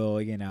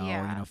single, you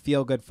know,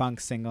 feel good funk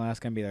single? That's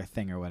going to be their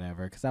thing or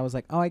whatever." Because I was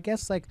like, "Oh, I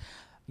guess like."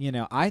 You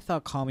know, I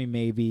thought Call Me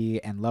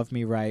Maybe and Love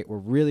Me Right were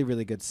really,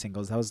 really good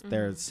singles. That was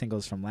their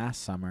singles from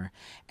last summer.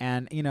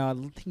 And, you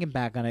know, thinking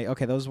back on it,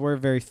 okay, those were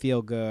very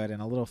feel good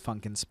and a little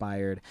funk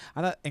inspired.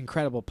 I thought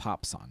incredible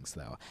pop songs,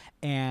 though.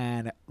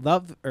 And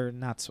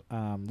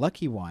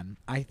Lucky One,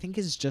 I think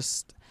is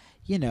just,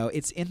 you know,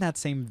 it's in that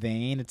same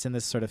vein. It's in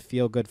this sort of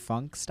feel good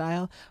funk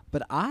style.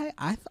 But I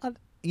thought,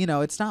 you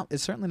know, it's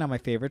certainly not my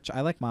favorite.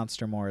 I like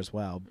Monster more as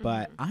well,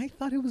 but I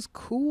thought it was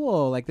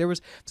cool. Like there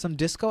was some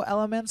disco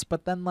elements,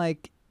 but then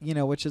like, you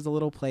know, which is a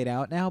little played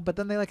out now, but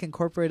then they like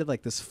incorporated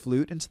like this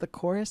flute into the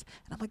chorus,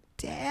 and I'm like,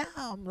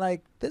 damn,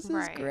 like this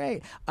is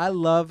great. I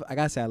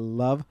gotta say, I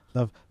love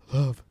the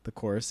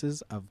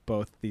choruses of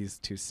both these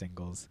 2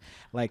 singles.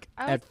 Like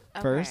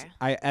first,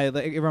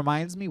 it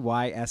reminds me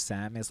why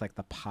SM is like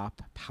the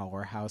pop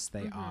powerhouse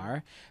they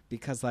are,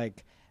 because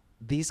like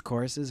these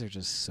choruses are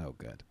just so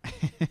good.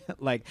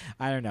 Like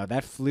I don't know,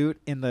 that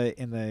flute in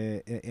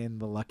the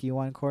Lucky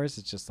One chorus,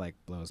 it just like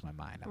blows my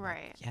mind. I'm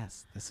like,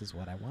 yes, this is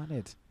what I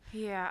wanted.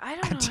 Yeah, I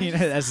don't know. Tina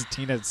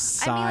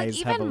sighs I mean, like,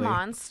 even heavily.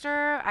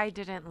 Monster, I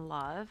didn't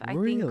love. I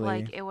think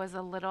like it was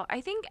a little. I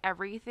think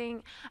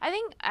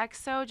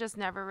EXO just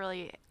never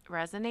really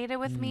resonated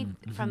with me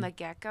from the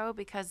get-go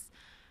because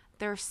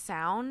their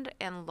sound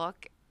and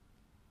look,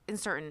 in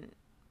certain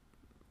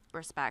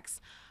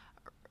respects,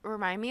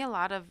 remind me a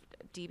lot of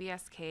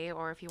DBSK,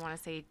 or if you want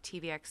to say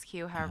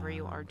TVXQ, however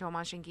you, or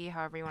Domanshingi,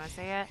 however you want to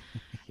say it.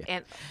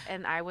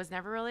 And I was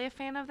never really a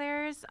fan of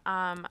theirs.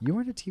 You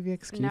weren't a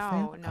TVXQ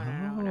fan?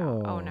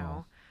 No. Oh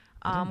no.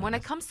 When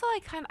it comes to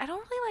like I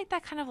don't really like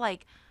that kind of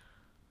like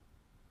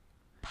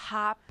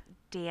pop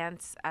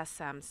dance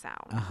SM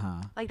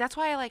sound. Like that's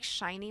why I like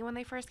Shiny when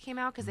they first came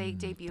out, because they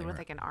debuted with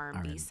like an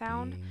R&B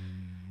sound.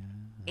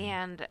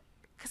 And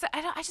because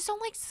I just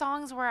don't like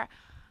songs where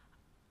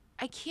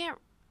I can't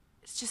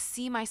just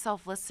see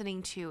myself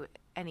listening to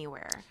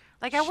anywhere.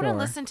 Like I wouldn't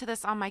listen to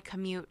this on my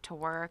commute to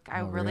work.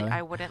 I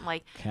wouldn't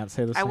like. Can't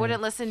say the same. I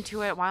wouldn't listen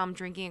to it while I'm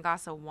drinking a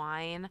glass of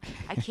wine.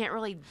 I can't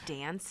really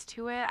dance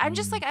to it. I'm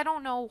just like, I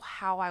don't know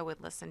how I would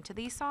listen to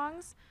these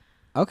songs.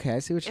 Okay, I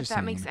see what you're saying.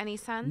 If that makes any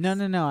sense.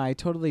 No, I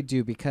totally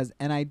do,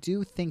 and I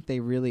do think they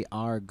really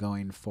are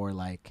going for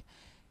like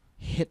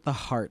hit the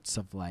hearts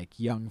of like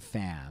young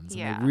fans,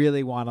 and they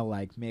really want to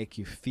like make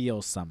you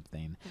feel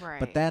something,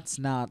 but that's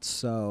not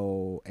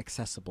so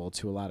accessible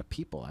to a lot of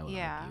people, I would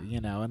argue,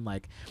 you know. And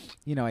like,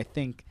 you know, I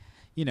think,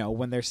 you know,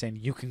 when they're saying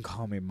you can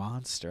call me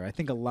Monster, I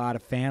think a lot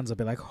of fans will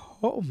be like,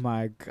 oh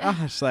my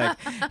gosh, like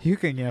you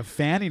can, you know,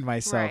 fanning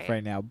myself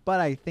right now.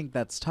 But I think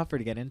that's tougher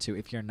to get into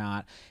if you're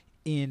not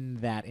in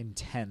that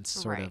intense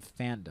sort of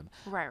fandom,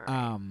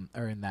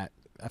 or in that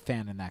a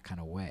fan in that kind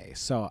of way.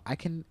 So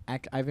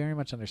I very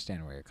much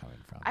understand where you're coming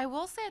from. I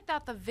will say I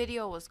thought the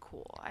video was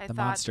cool. The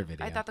monster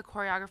video. I thought the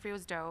choreography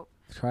was dope.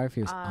 The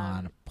choreography was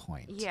on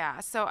point. Yeah.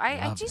 So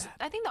I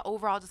think the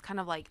overall just kind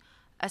of like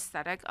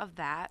aesthetic of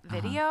that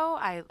video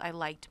I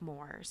liked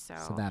more. So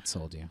that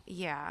sold you.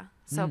 Yeah.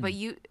 So but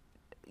you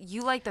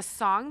like the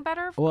song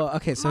better? Well,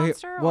 okay, so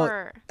Monster,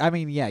 or? I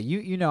mean, yeah,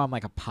 you know I'm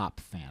like a pop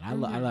fan. I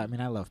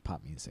love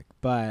pop music,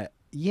 but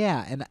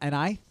yeah, and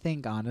I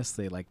think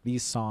honestly, like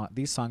these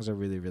songs are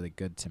really, really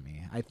good to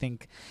me. I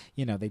think,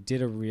 you know, they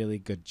did a really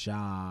good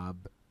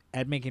job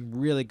at making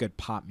really good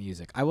pop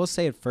music. I will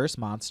say at first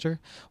Monster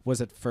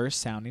was at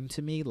first sounding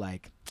to me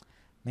like,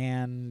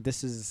 man,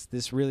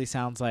 this really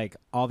sounds like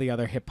all the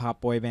other hip hop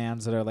boy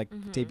bands that are like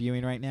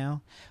debuting right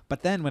now.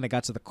 But then when it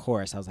got to the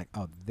chorus, I was like,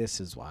 oh, this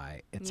is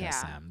why it's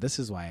SM. This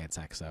is why it's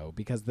EXO,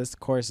 because this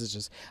chorus is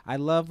just, I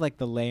love like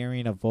the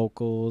layering of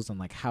vocals and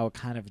like how it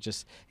kind of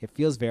just, it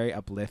feels very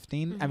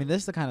uplifting. I mean,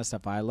 this is the kind of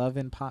stuff I love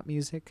in pop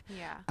music.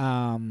 Yeah.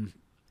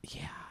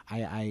 Yeah.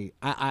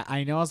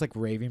 I know I was like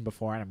raving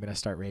before, and I'm gonna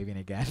start raving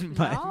again.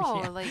 But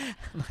no,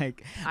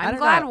 like I'm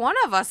glad one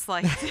of us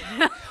liked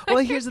it. Well,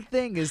 here's the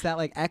thing: is that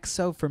like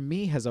EXO for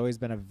me has always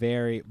been a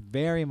very,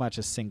 very much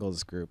a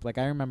singles group. Like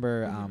I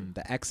remember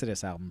the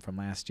Exodus album from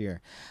last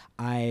year.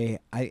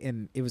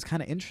 And it was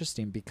kind of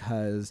interesting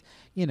because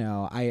you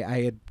know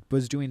I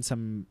was doing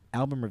some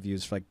album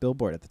reviews for like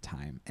Billboard at the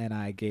time, and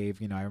I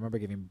remember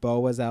giving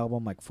Boa's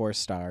album like 4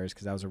 stars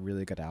because that was a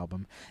really good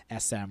album.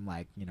 SM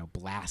like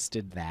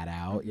blasted that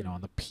out. On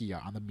the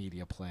PR, on the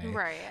media play.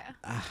 Right.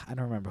 I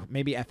don't remember.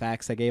 Maybe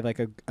FX I gave like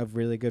a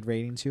really good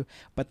rating to.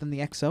 But then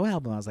the EXO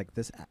album, I was like,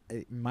 this,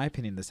 in my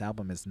opinion, this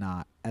album is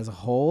not, as a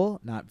whole,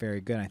 not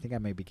very good. I think I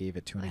maybe gave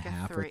it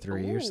 2.5 or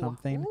 3 or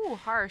something. Ooh,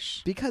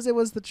 harsh. Because it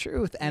was the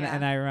truth. And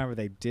I remember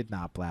they did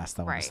not blast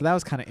that one. Right. So that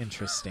was kind of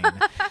interesting.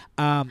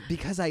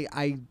 Because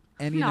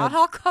and not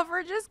all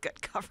coverage is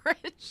good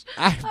coverage.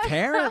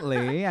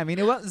 Apparently. I mean,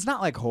 it's not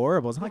like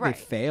horrible. It's not like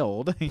they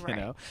failed.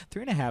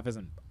 3.5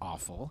 isn't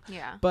awful.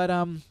 Yeah. But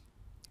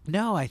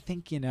no, I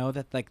think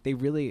that like they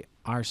really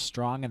are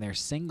strong in their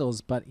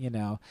singles, but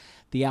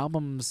the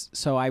albums.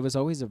 So I was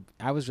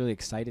really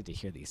excited to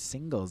hear these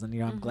singles, and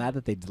I'm glad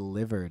that they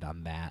delivered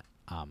on that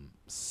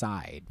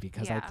side,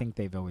 because I think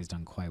they've always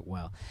done quite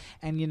well.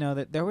 And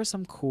that there were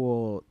some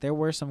cool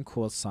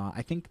songs.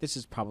 I think this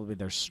is probably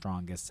their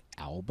strongest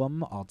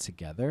album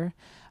altogether.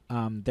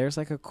 There's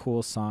like a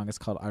cool song, it's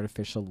called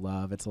Artificial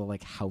Love. It's a little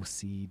like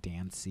housey,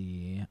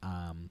 dancey.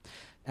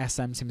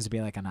 SM seems to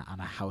be like on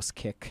a house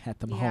kick at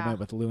the moment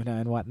with Luna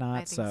and whatnot. I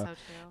think so too.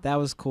 That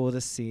was cool to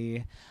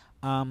see.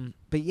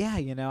 But yeah,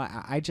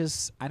 I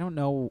don't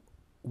know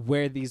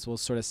where these will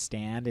sort of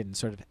stand in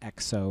sort of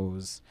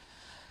EXO's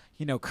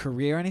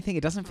career or anything.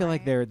 It doesn't feel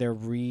like they're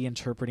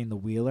reinterpreting the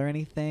wheel or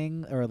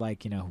anything, or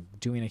like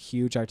doing a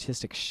huge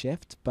artistic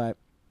shift. But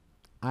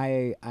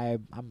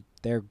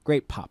they're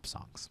great pop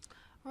songs.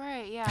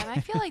 Right. Yeah, and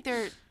I feel like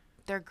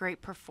they're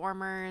great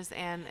performers,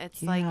 and it's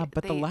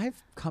but the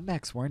live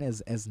comebacks weren't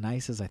as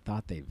nice as I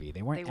thought they'd be.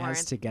 They weren't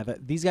as together.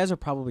 These guys are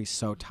probably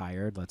so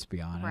tired. Let's be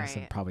honest,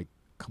 and probably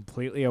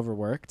completely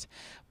overworked.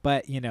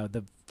 But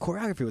the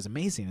choreography was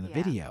amazing in the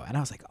video, and I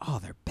was like, oh,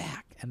 they're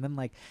back. And then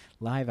like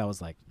live, I was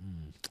like,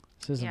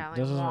 This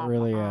isn't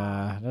really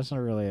that's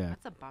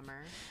a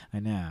bummer. I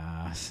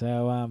know.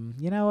 So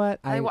you know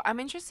what? I'm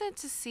interested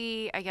to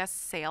see, I guess,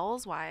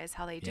 sales wise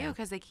how they do,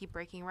 because they keep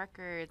breaking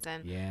records,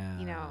 and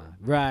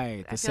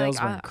right. The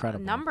sales were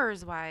incredible.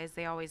 Numbers wise,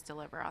 they always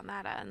deliver on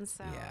that end.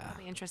 So it'll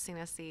be interesting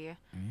to see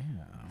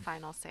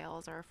final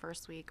sales or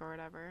first week or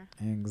whatever.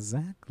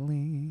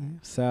 Exactly.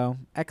 So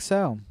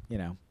EXO,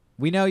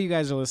 we know you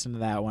guys are listening to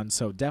that one,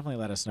 so definitely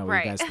let us know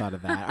what you guys thought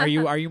of that. Are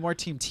you more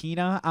Team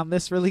Tina on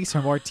this release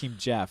or more Team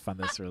Jeff on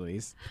this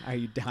release? Are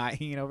you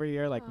dying over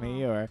here like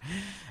me, or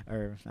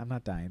I'm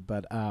not dying,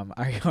 but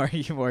are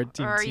you more Team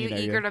Tina? Or are you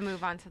eager to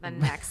move on to the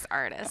next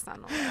artist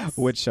on the list?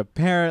 Which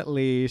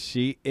apparently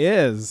she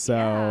is.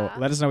 So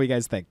let us know what you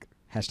guys think.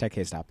 Hashtag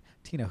K-Stop.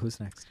 Tina, who's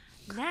next?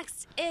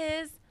 Next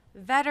is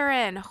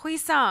veteran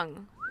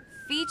Wheesung,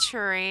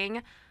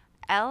 featuring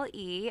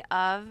LE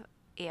of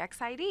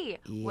EXID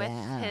with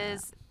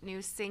his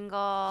new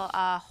single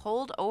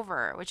Hold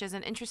Over, which is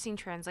an interesting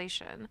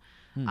translation.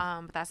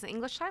 But that's the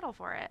English title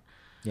for it.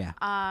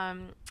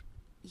 And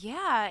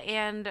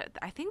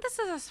I think this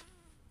is his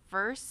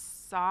first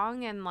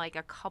song in like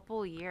a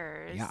couple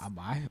years.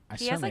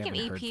 He has like an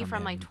EP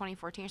from like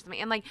 2014 or something,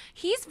 and like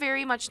he's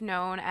very much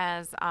known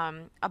as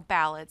a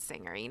ballad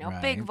singer,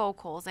 big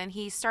vocals, and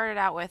he started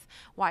out with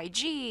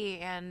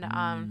YG, and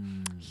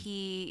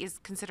he is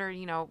considered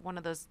one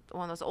of those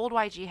old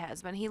YG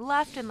heads, but he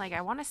left in like,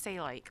 I want to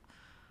say like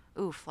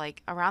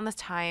around the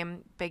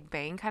time Big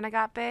Bang kind of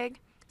got big,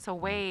 so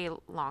way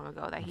long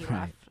ago that he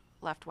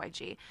left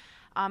YG,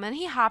 and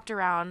he hopped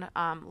around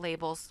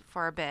labels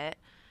for a bit.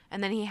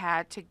 And then he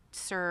had to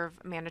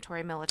serve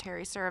mandatory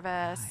military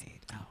service,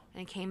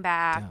 and came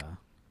back.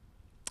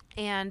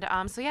 And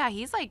so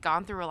he's like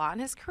gone through a lot in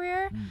his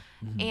career,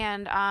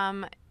 and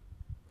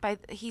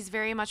he's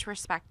very much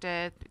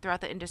respected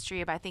throughout the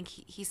industry, but I think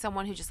he's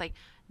someone who just like,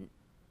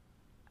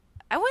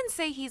 I wouldn't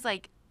say he's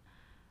like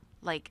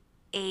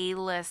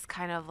A-list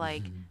kind of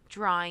like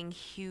drawing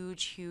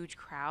huge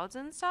crowds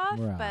and stuff,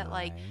 but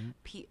like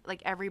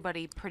like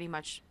everybody pretty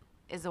much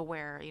is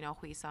aware, you know,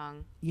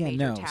 Wheesung, major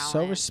talent,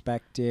 so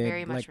respected,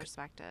 very much like,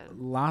 respected.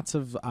 Lots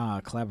of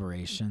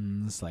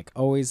collaborations, like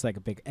always like a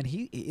big, and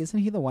he isn't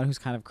he the one who's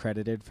kind of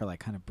credited for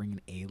like kind of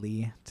bringing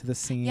Ailey to the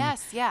scene?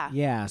 Yes, yeah.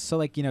 Yeah, so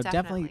like, you know,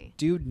 definitely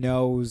dude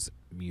knows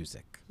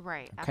music.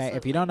 Right, okay? Absolutely.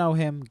 If you don't know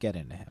him, get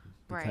into him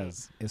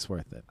because right. it's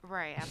worth it.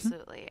 Right,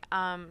 absolutely.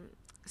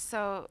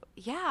 So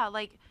yeah,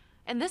 like,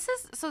 and this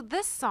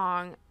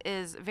song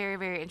is very,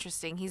 very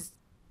interesting. He's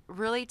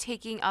really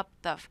taking up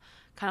the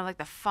kind of like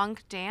the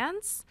funk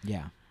dance.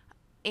 Yeah.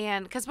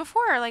 And because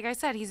before, like I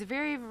said, he's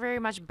very, very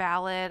much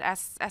ballad. At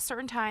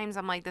certain times,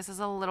 I'm like, this is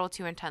a little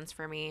too intense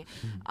for me.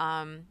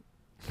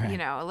 You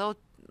know, a little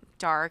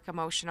dark,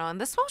 emotional. And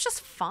this one was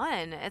just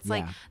fun. It's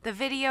like the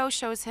video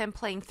shows him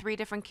playing 3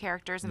 different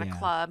characters in a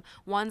club.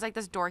 One's like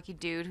this dorky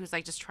dude who's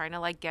like just trying to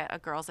like get a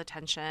girl's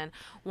attention.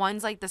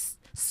 One's like this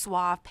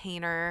suave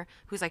painter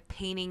who's like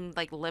painting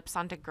like lips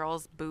onto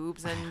girls'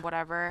 boobs and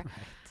whatever.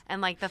 Right.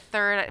 And like the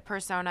third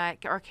persona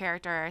or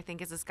character, I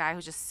think, is this guy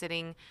who's just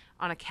sitting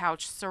on a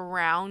couch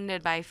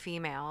surrounded by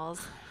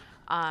females.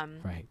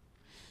 Right.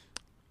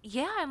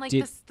 Yeah, and like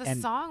the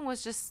song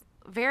was just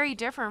very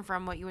different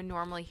from what you would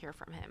normally hear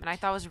from him, and I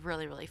thought it was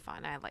really, really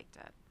fun. I liked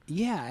it.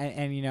 Yeah,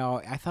 and you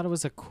know, I thought it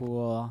was a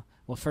cool.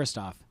 Well, first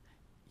off,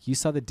 you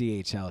saw the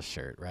DHL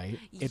shirt, right?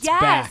 It's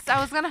back. I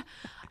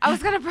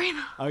was gonna bring.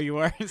 Oh, you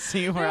were?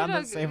 See, we're on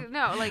the same.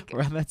 No, like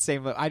we're on that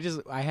same.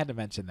 I had to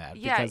mention that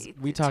because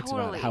we talked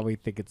about how we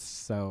think it's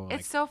so.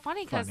 It's so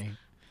funny because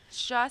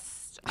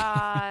just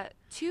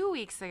 2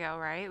 weeks ago,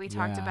 right? We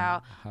talked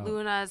about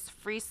Luna's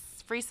free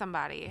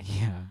somebody.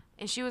 Yeah.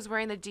 And she was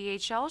wearing the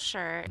DHL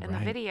shirt in the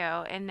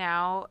video, and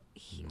now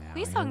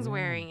Wheesung's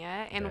wearing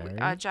it.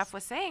 And Jeff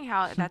was saying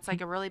how that's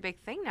like a really big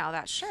thing now,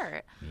 that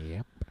shirt.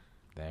 Yep.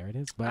 There it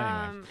is. But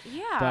anyway.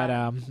 Yeah. But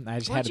I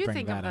just had to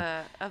bring that up. What did you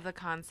think of the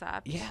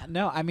concept? Yeah.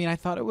 No, I mean, I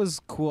thought it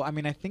was cool. I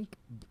mean, I think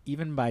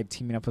even by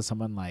teaming up with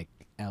someone like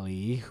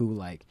Ellie, who,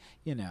 like,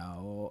 you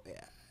know,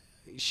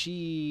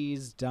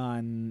 she's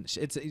done.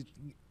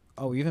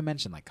 We even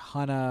mentioned like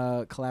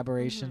Hana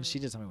collaboration. Mm-hmm. She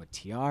did something with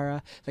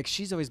Tiara. Like,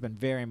 she's always been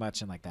very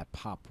much in like that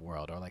pop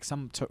world, or like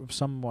some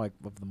like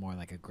of the more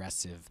like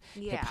aggressive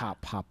hip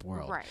hop pop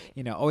world. Right.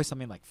 You know, always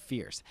something like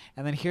fierce.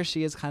 And then here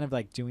she is, kind of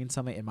like doing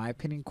something, in my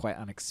opinion, quite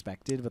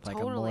unexpected, with like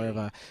a more of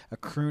a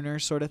crooner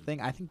sort of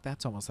thing. I think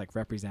that's almost like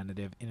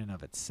representative in and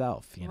of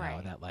itself. You know,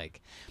 that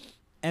like.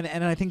 And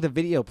I think the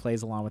video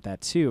plays along with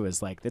that too.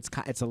 Is like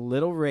it's a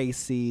little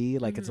racy,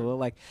 like it's a little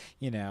like,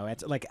 you know,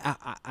 it's like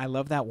I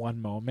love that one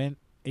moment.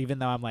 Even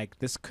though I'm like,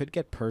 this could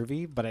get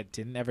pervy, but it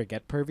didn't ever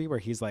get pervy, where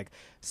he's like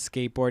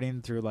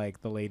skateboarding through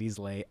like the lady's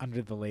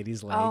under the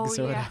lady's legs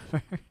or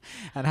whatever.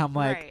 And I'm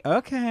like,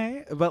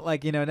 okay, but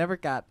like, you know, it never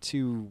got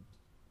too,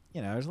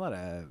 you know, there's a lot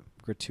of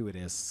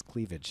gratuitous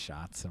cleavage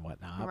shots and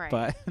whatnot,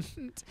 but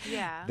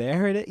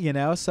there it is, you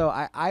know. So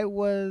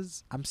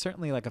I'm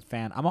certainly like a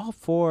fan. I'm all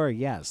for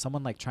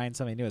someone like trying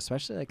something new,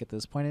 especially like at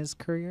this point in his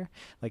career.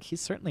 Like,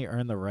 he's certainly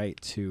earned the right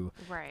to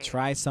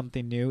try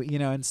something new, you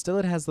know, and still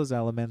it has those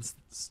elements,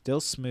 still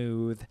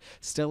smooth,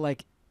 still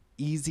like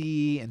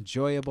easy,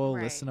 enjoyable,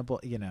 listenable,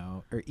 you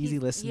know, or easy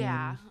listening.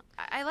 Yeah,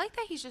 I like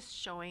that he's just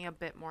showing a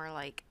bit more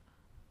like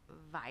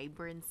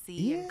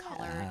vibrancy and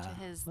color to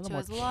his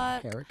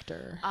look.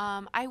 Character.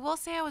 I will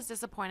say I was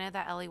disappointed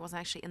that Ellie wasn't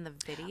actually in the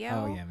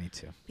video. Oh yeah, me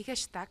too.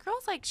 Because that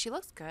girl's like, she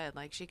looks good.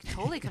 Like, she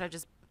totally could have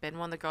just been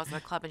one of the girls in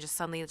the club and just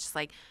suddenly just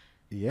like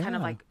kind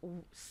of like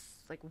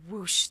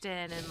whooshed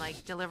in and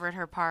like delivered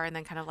her part and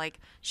then kind of like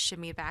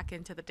shimmied back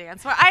into the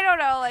dance floor. I don't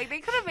know, like they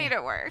could have made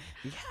it work.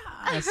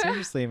 Yeah,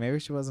 seriously, maybe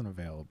she wasn't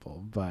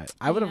available, but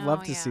I would have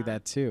loved to see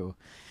that too.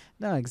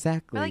 No,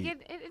 exactly. But like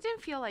it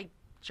didn't feel like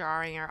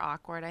jarring or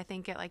awkward. I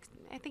think it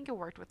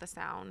worked with the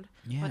sound,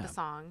 with the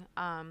song.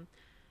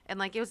 And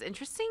like, it was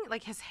interesting.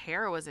 Like, his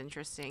hair was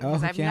interesting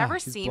because I've never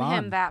seen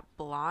him that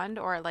blonde,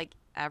 or like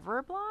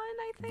ever blonde.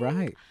 I think.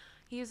 Right.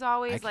 He's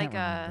always like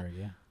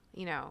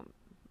you know,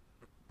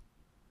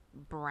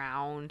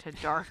 brown to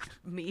dark,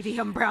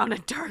 medium brown to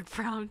dark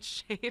brown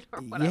shade or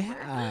whatever.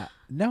 Yeah.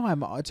 No,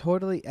 I'm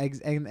totally,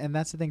 and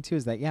that's the thing too,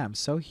 is that I'm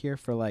so here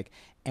for like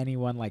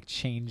anyone like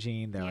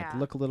changing their like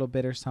look a little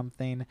bit or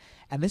something.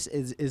 And this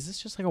is this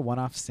just like a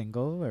one-off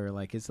single, or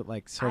like is it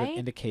like sort of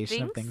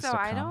indication of things to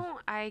come?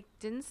 I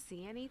didn't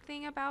see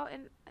anything about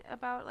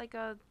like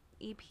a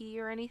EP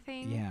or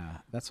anything. Yeah,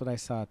 that's what I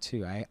saw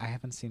too. I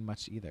haven't seen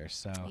much either,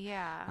 so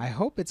yeah, I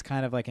hope it's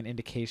kind of like an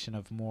indication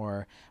of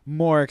more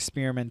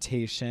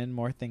experimentation,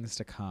 more things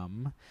to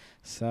come.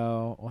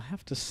 So we'll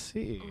have to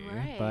see.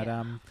 Right.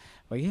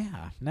 But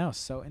yeah, no,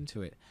 so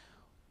into it.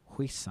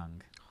 Wheesung,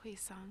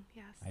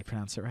 yes. I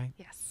pronounce it right?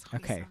 Yes.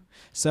 Okay. Wheesung.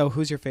 So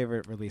who's your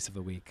favorite release of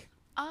the week?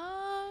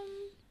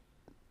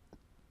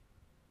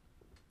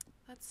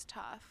 That's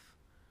tough.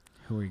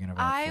 Who are you gonna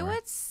vote for? I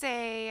would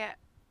say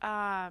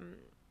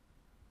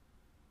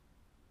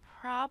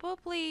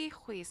Probably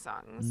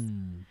Wheesung's.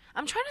 Mm.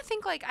 I'm trying to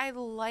think, like, I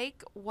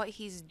like what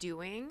he's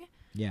doing,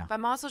 Yeah. but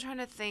I'm also trying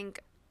to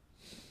think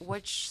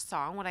which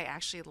song would I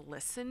actually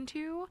listen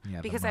to, Yeah,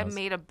 because I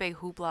made a big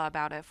hoopla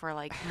about it for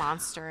like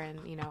Monster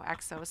and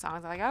EXO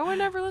songs. I'm like, I would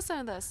never listen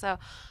to this. So,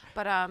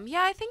 but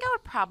yeah, I think I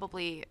would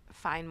probably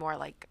find more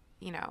like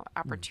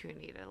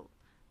opportunity to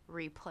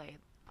replay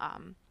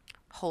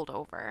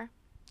Holdover.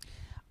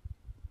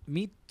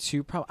 Me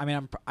too. I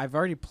mean, I've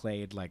already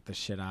played the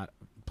shit out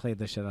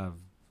of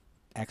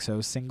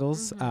EXO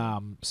singles.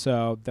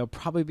 So they'll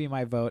probably be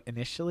my vote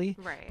initially.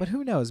 Right. But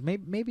who knows?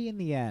 Maybe in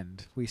the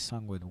end,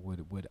 Wheesung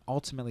would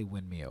ultimately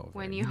win me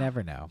over. You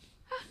never know.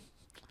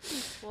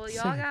 Well,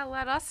 y'all gotta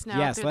let us know.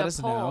 Yes, through let the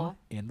us poll. know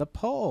in the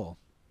poll.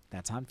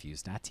 That's on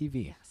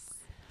Fuse.tv. Yes.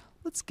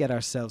 Let's get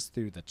ourselves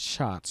through the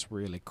charts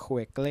really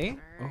quickly.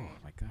 All right. Oh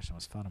my gosh, I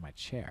almost fell on my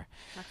chair.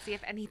 Let's see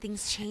if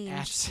anything's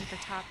changed with the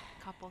top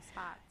couple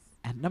spots.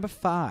 At number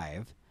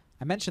 5,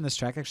 I mentioned this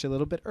track actually a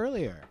little bit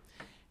earlier.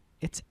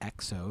 It's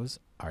EXO's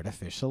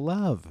Artificial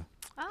Love,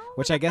 Oh,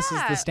 which I guess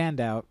is the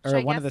standout, or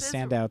one of the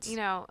standouts.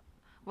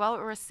 Well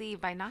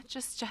received by not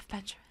just Jeff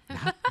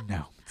Benjamin.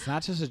 No, it's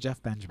not just a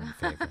Jeff Benjamin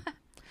favorite.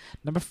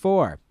 Number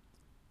 4,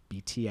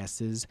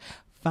 BTS's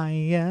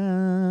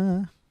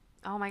Fire.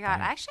 Oh my God.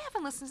 I actually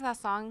haven't listened to that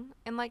song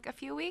in like a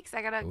few weeks.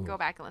 I gotta go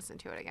back and listen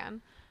to it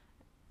again.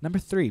 Number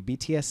 3,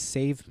 BTS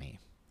Save Me.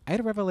 I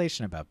had a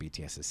revelation about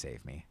BTS's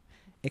Save Me.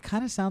 It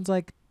kind of sounds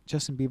like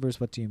Justin Bieber's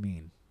What Do You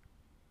Mean?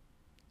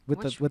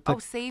 Save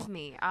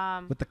Me.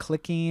 With the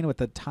clicking, with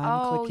the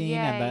time clicking,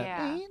 yeah, and the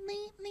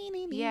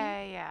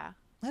yeah.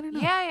 I don't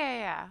know.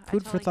 Yeah.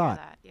 Food for thought.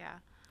 That. Yeah.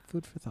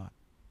 Food for thought.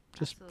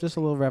 Just a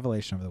Absolutely. little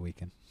revelation over the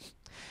weekend.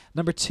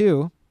 Number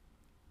 2,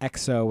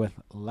 EXO with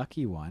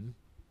Lucky One.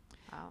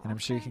 Oh, And I'm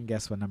sure you can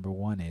guess what number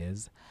 1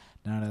 is.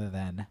 None other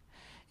than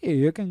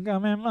You Can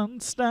Come in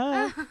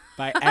Monster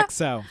by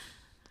EXO.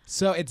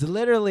 So it's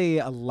literally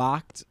a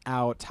locked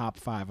out top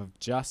 5 of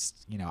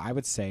just, I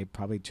would say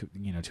probably two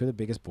of the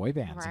biggest boy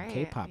bands in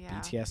K-pop,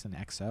 BTS and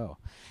EXO.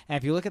 And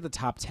if you look at the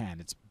top 10,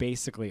 it's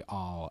basically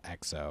all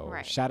EXO.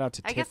 Right. Shout out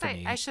to I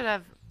Tiffany. guess I should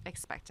have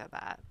expected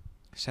that.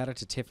 Shout out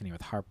to Tiffany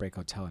with Heartbreak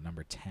Hotel at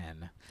number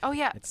 10. Oh,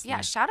 yeah. It's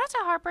Shout out to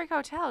Heartbreak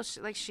Hotel. She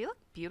looked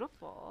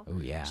beautiful.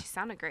 Oh, yeah. She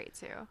sounded great,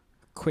 too.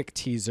 Quick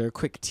teaser,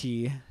 quick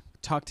tea.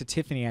 Talked to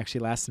Tiffany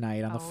actually last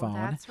night on the phone.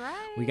 That's right.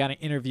 We got an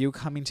interview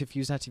coming to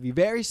Fuse.tv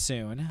very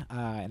soon.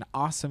 An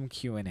awesome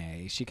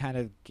Q&A. She kind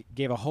of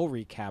gave a whole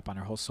recap on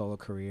her whole solo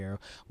career,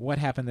 what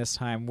happened this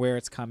time, where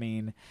it's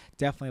coming.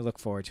 Definitely look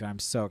forward to it. I'm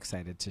so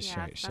excited to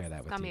share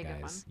that with you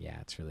guys. Yeah,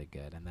 it's really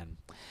good.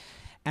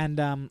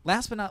 And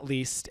last but not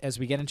least, as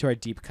we get into our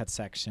deep cut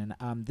section,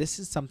 this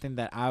is something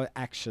that I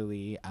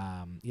actually,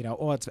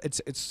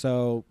 it's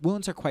so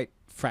wounds are quite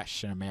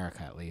fresh in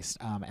America, at least.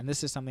 And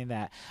this is something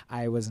that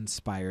I was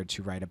inspired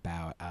to write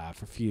about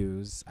for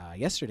Fuse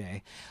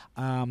yesterday.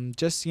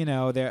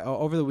 There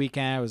over the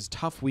weekend, it was a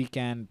tough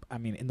weekend. I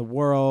mean, in the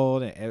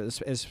world,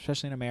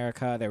 especially in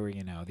America, there were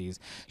these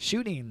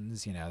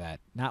shootings, that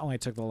not only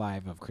took the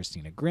life of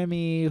Christina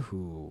Grimmie,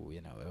 who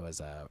was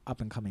a up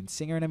and coming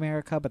singer in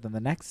America, but then the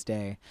next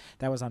day,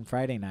 that was on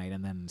Friday night,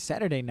 and then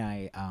Saturday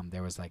night,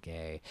 there was like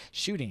a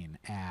shooting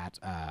at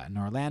an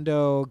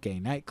Orlando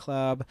gay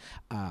nightclub.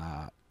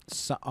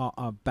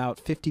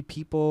 About 50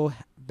 people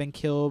have been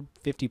killed,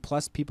 50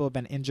 plus people have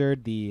been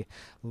injured. The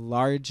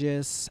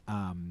largest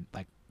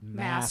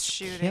mass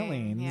shooting,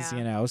 killings,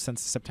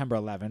 since September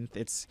 11th.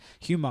 It's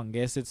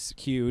humongous. It's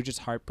huge. It's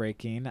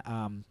heartbreaking.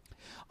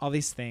 All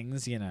these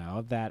things,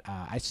 that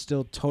I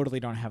still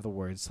totally don't have the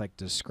words to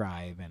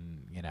describe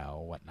and,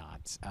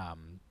 whatnot.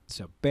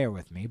 So bear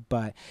with me.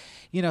 But,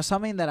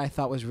 something that I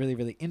thought was really,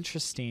 really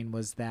interesting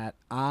was that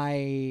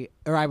I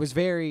was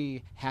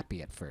very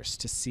happy at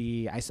first to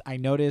see, I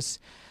noticed,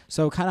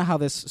 so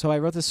I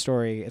wrote this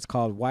story. It's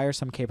called Why Are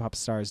Some K-Pop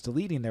Stars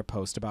Deleting Their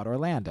Post About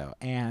Orlando?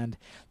 And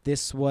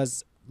this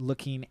was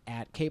looking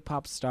at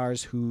K-pop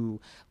stars who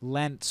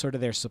lent sort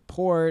of their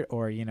support,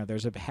 or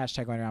there's a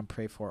hashtag going around,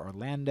 Pray for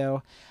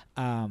Orlando,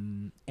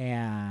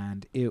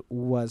 and it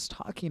was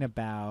talking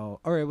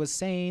about, or it was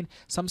saying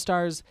some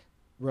stars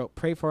wrote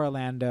Pray for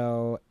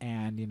Orlando,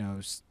 and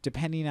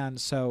depending on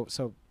so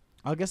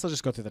I guess I'll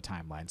just go through the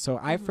timeline. So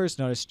I first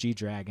noticed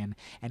G-Dragon,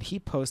 and he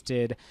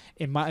posted,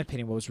 in my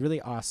opinion, what was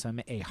really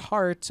awesome, a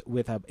heart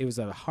with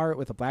a heart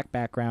with a black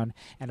background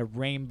and a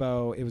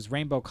rainbow. It was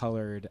rainbow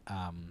colored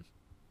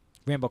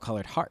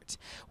heart,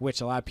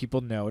 which a lot of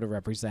people know to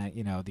represent,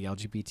 the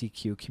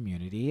LGBTQ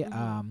community.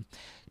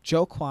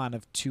 Joe Kwan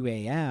of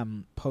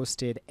 2AM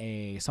posted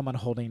someone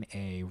holding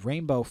a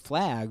rainbow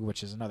flag,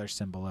 which is another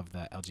symbol of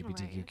the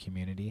LGBTQ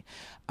community.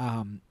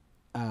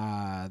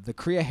 The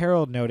Korea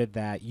Herald noted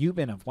that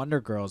Yubin of Wonder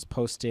Girls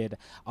posted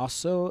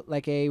also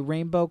like a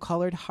rainbow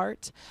colored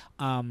heart.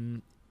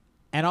 And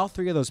all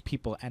 3 of those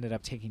people ended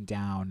up taking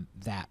down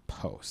that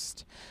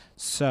post.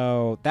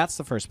 So that's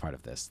the first part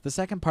of this. The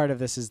second part of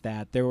this is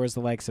that there was the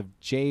likes of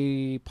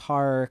Jay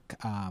Park,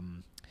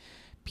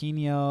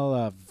 Peniel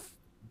of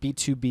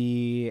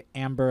B2B,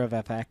 Amber of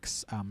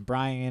FX,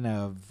 Brian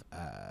of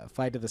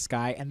Fly to the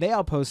Sky, and they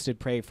all posted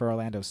Pray for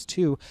Orlando's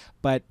too,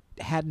 but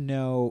had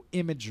no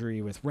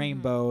imagery with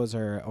rainbows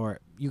or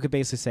you could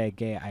basically say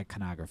gay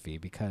iconography,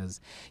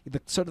 because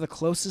the sort of the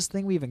closest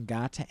thing we even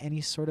got to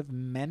any sort of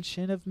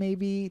mention of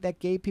maybe that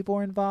gay people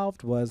were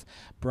involved was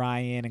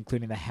Brian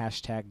including the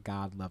hashtag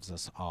God loves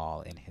us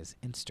all in his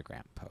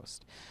Instagram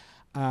post.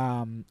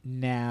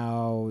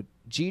 Now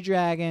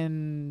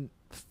G-Dragon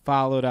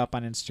followed up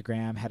on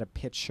Instagram, had a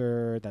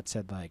picture that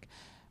said like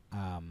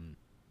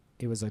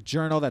it was a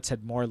journal that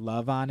said more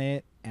love on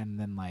it, and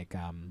then like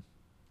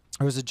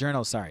it was a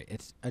journal, sorry.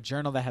 It's a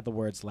journal that had the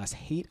words less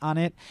hate on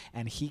it,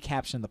 and he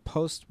captioned the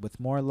post with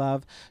more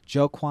love.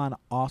 Jo Kwon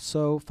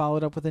also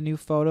followed up with a new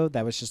photo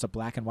that was just a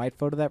black and white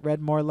photo that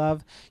read more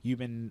love.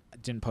 Yubin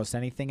didn't post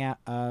anything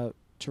to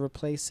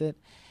replace it.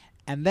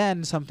 And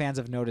then some fans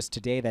have noticed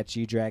today that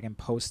G-Dragon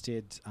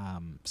posted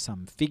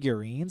some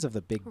figurines of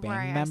the Big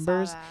Bang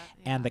members,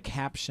 and the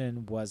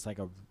caption was like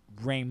a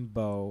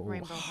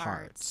rainbow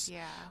hearts.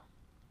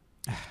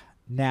 Yeah.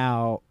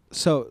 Now,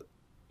 so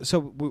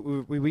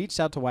we reached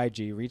out to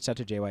YG, reached out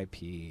to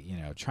JYP, you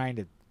know, trying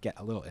to get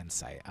a little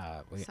insight.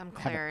 Some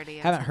clarity.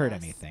 Haven't heard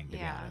anything, to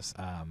be honest.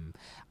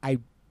 I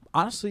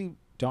honestly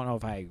don't know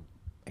if I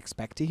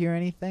expect to hear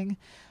anything.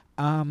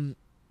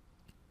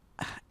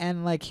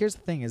 And like, here's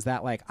the thing: is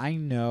that like I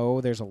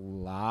know there's a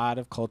lot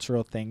of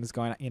cultural things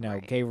going on. You know,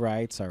 gay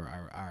rights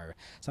are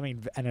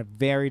something in a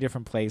very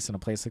different place in a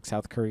place like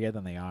South Korea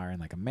than they are in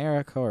like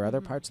America or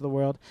other parts of the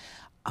world.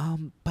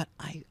 But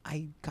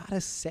I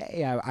gotta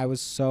say, I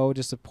was so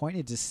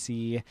disappointed to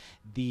see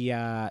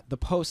the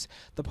post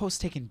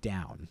taken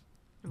down.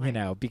 You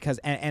know, because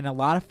and a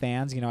lot of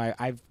fans, you know,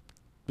 I've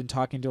been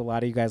talking to a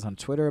lot of you guys on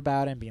Twitter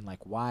about it and being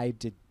like, why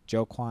did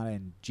Jo Kwon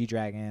and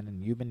G-Dragon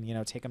and Yubin, you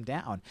know, take them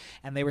down?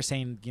 And they were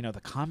saying, you know, the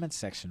comment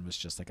section was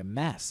just like a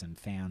mess, and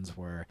fans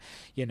were,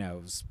 you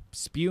know,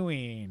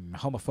 spewing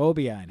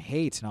homophobia and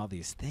hate and all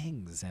these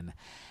things. And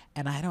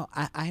I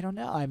don't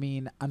know. I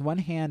mean, on one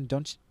hand,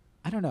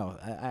 I don't know.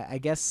 I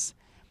guess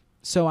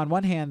so. On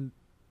one hand,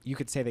 you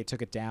could say they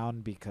took it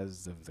down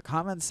because of the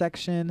comment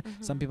section.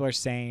 Some people are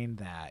saying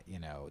that, you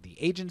know, the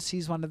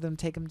agencies wanted them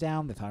to take them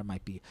down. They thought it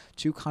might be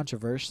too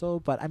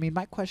controversial. But I mean,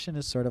 my question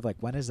is sort of like,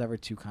 when is ever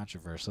too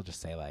controversial to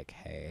say like,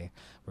 hey,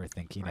 we're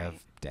thinking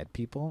of dead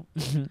people?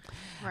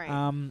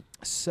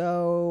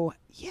 So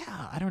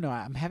yeah, I don't know.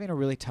 I'm having a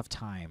really tough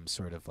time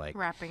sort of like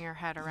wrapping your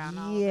head around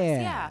all of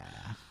this. Yeah.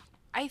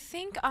 I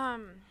think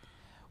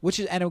which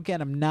is, and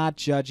again, I'm not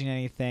judging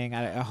anything.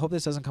 I hope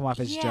this doesn't come off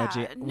as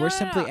judgy. We're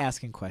simply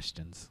asking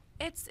questions.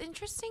 It's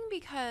interesting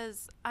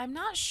because I'm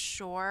not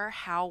sure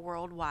how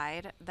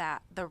worldwide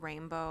that the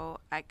rainbow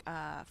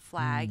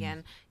flag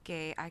and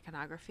gay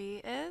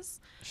iconography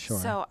is. Sure.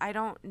 So I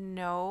don't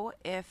know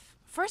if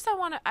first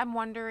I'm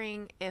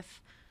wondering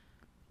if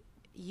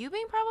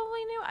Yubin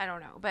probably knew. I don't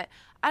know, but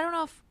I don't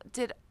know if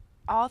did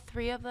all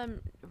three of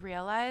them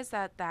realize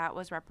that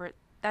was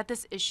that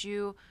this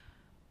issue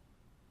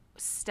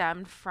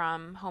stemmed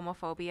from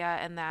homophobia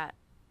and that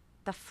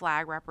the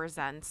flag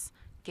represents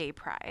gay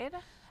pride?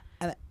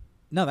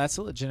 No, that's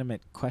a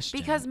legitimate question.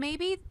 Because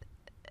maybe,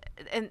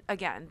 and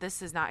again,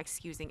 this is not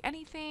excusing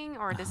anything,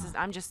 or this is,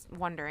 I'm just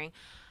wondering,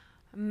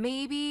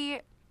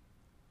 maybe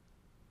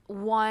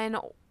one,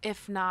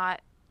 if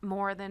not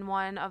more than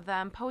one of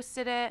them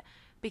posted it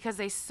because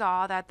they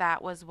saw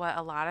that was what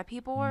a lot of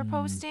people were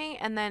posting,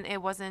 and then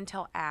it wasn't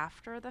until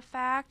after the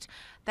fact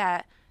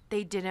that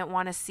they didn't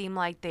want to seem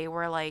like they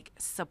were like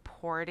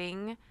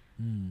supporting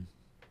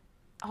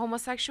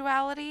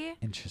homosexuality.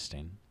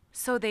 Interesting.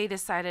 So they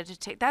decided to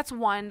take that's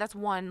one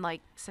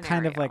like scenario.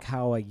 Kind of like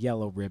how a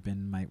yellow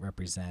ribbon might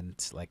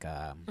represent like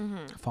a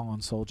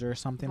fallen soldier or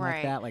something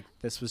like that. Like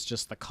this was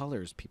just the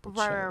colors people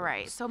chose.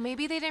 Right. So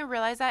maybe they didn't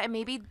realize that, and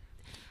maybe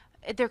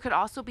there could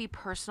also be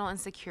personal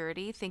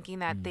insecurity, thinking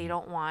that they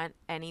don't want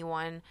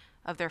anyone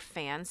of their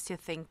fans to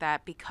think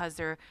that because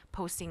they're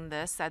posting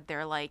this that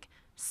they're like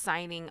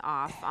signing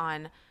off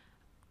on,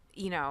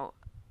 you know,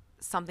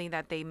 something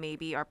that they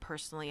maybe are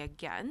personally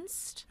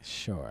against.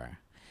 Sure.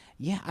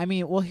 Yeah, I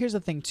mean, well, here's the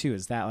thing too,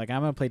 is that like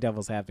I'm gonna play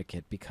devil's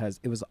advocate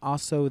because it was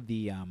also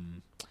the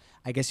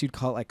I guess you'd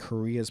call it like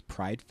Korea's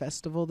Pride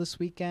Festival this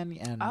weekend,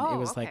 and it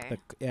was like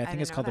I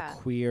think it's called the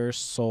Queer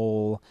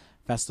Soul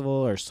Festival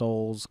or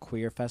Soul's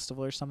Queer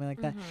Festival or something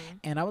like that.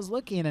 And I was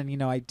looking, and you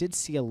know, I did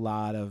see a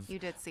lot of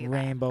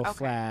rainbow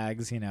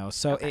flags, you know.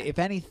 So if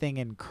anything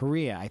in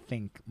Korea, I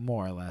think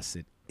more or less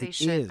it is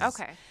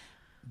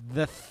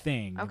the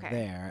thing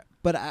there.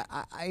 But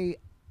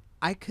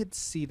I could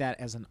see that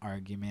as an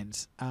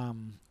argument,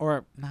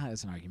 or not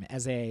as an argument,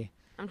 as a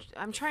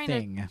I'm trying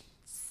to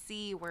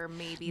see where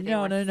maybe they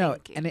no,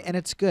 thinking. and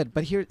it's good.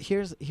 But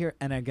here's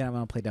and again, I'm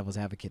gonna play devil's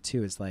advocate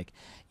too. Is like,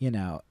 you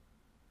know,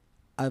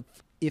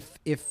 if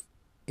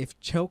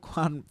Jo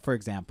Kwon, for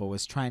example,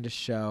 was trying to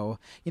show,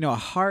 you know, a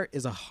heart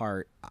is a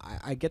heart.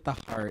 I get the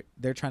heart.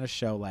 They're trying to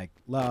show like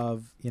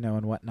love, you know,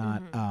 and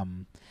whatnot.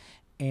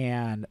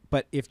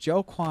 But if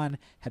Jo Kwon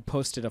had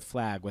posted a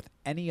flag with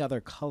any other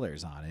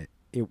colors on it,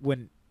 it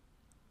wouldn't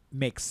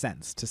makes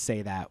sense to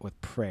say that with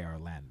Pray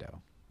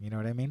Orlando. You know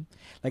what I mean?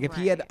 Like if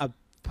he had Right. a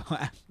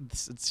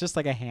it's just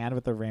like a hand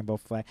with a rainbow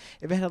flag.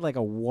 If it had like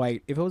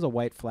if it was a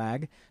white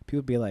flag, people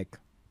would be like,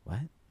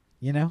 "What?"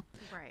 You know?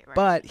 Right. Right.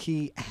 But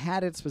he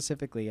had it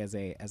specifically as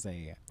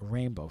a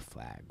rainbow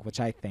flag, which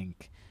I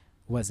think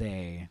was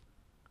a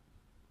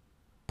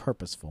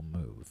purposeful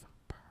move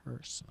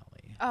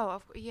personally.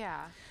 Oh,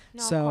 yeah.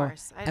 No, So, of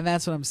course. and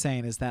that's what I'm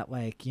saying is that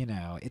like,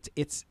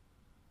 it's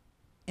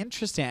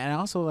interesting and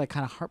also like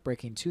kind of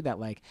heartbreaking too that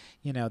like,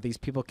 these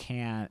people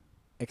can't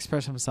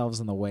express themselves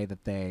in the way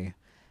that they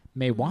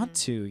may want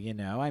to,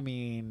 I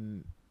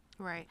mean,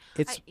 Right.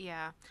 it's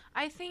Yeah.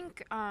 I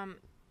think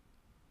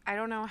I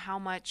don't know how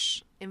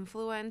much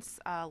influence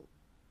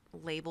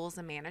labels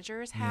and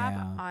managers have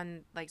Yeah.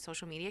 on like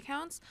social media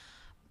accounts.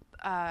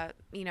 I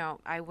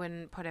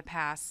wouldn't put it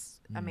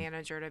past a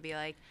manager to be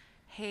like,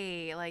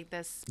 hey, like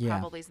this Yeah.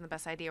 probably isn't the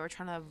best idea. We're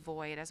trying to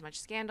avoid as much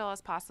scandal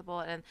as possible.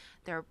 And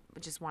they're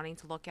just wanting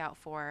to look out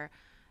for,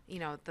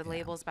 the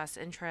label's best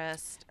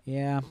interest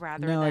yeah.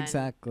 rather No, than,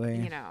 exactly.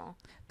 you know,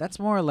 That's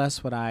more or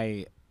less what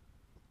I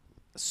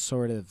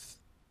sort of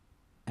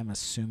am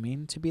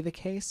assuming to be the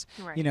case.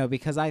 right.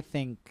 Because I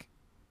think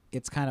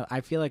it's kind of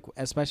I feel like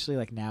especially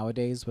like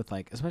nowadays with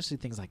like especially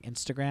things like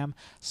Instagram,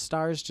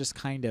 stars just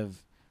kind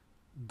of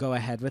go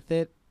ahead with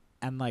it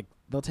and like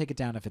they'll take it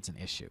down if it's an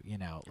issue,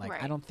 like I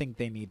Right. don't think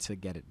they need to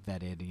get it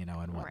vetted, and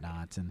Right.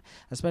 whatnot, and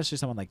especially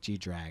someone like G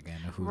Dragon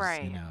who's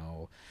Right.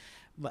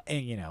 like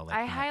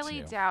I that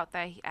highly too. doubt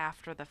that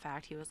after the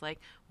fact he was like,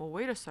 well,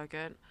 wait a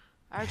second.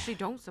 I actually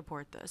don't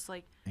support this.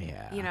 Like,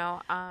 Yeah.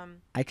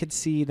 I could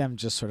see them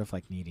just sort of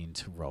like needing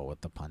to roll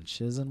with the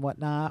punches and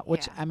whatnot,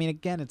 which Yeah. I mean,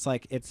 again, it's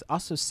like it's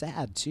also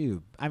sad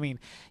too. I mean,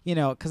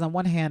 because on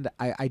one hand,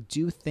 I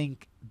do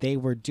think they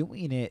were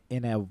doing it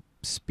in a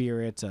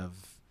spirit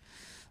of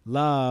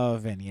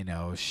love and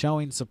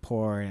showing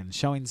support and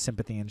showing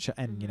sympathy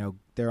and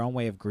their own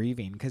way of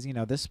grieving because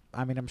this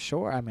I'm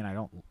sure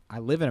I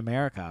live in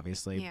America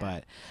obviously Yeah.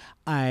 but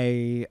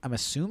I'm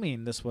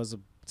assuming this was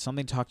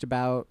something talked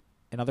about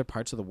in other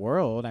parts of the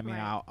world. I mean,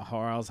 Right.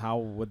 how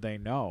would they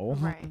know?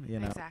 Right.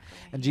 And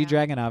Exactly. G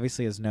Dragon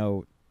obviously has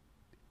no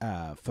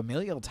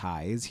familial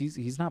ties.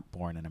 He's not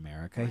born in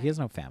America. He has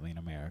Right. no family in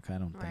America, I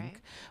don't Right.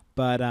 think.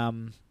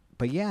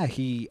 But yeah,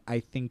 I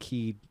think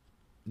he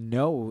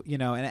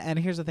and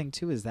here's the thing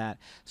too is that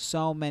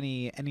so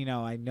many and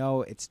I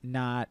know it's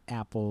not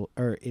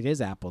it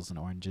is apples and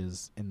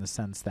oranges in the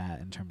sense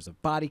that in terms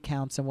of body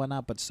counts and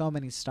whatnot, but so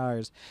many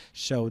stars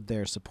showed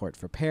their support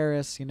for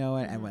Paris,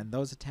 and when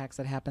those attacks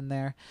that happened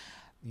there,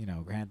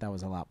 granted that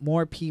was a lot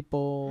more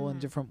people and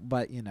different,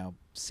 but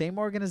same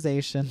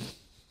organization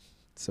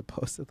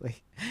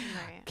supposedly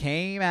Right.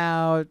 came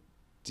out,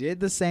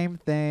 did the same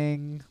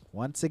thing.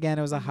 Once again,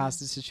 it was a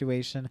hostage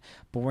situation,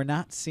 but we're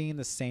not seeing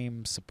the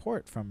same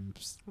support from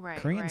Right.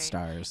 Korean Right.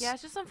 stars. Yeah,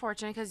 it's just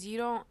unfortunate because you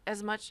don't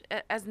as much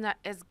as not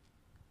as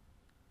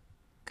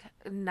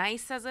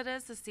nice as it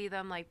is to see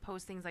them like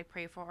post things like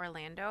pray for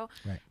Orlando.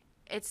 Right.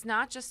 It's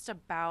not just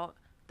about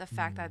the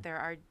fact that there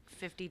are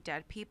 50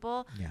 dead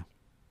people. Yeah.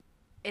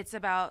 It's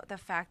about the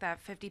fact that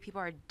 50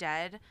 people are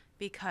dead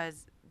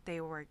because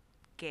they were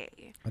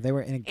gay. Or they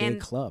were in a gay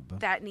And club.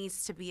 that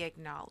needs to be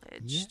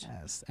acknowledged.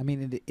 Yes. I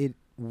mean, it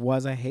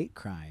was a hate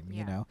crime,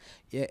 Yeah.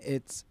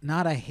 It's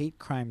not a hate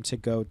crime to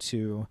go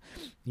to,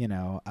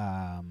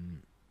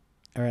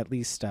 or at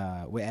least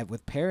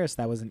with Paris,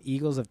 that was an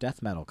Eagles of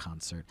Death Metal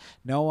concert.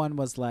 No one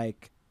was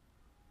like,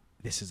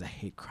 this is a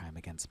hate crime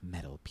against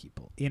metal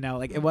people.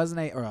 Like it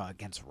wasn't or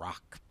against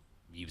rock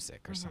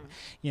music or something,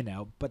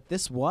 but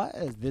this Right.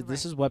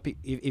 is what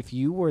if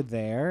you were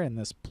there in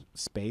this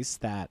space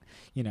that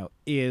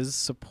is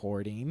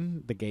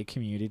supporting the gay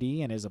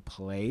community and is a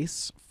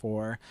place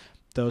for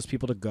those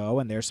people to go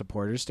and their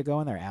supporters to go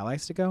and their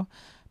allies to go,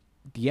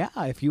 yeah,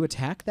 if you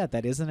attack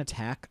that is an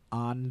attack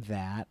on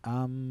that.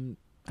 I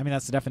mean,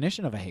 that's the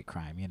definition of a hate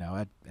crime,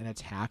 an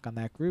attack on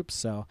that group.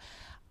 So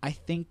I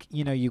think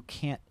you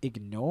can't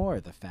ignore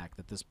the fact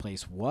that this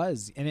place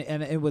was and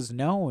it was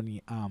known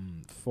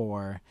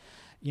for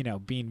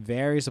being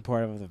very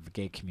supportive of the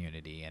gay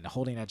community and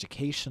holding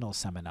educational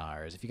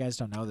seminars. If you guys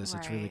don't know this,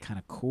 it's really Right. kind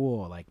of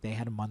cool. Like they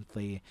had a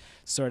monthly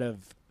sort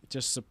of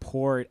just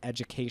support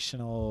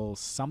educational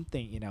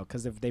something,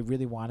 because if they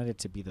really wanted it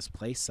to be this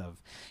place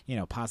of,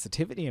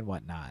 positivity and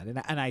whatnot.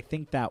 And I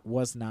think that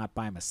was not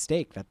by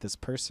mistake that this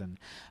person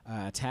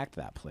attacked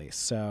that place.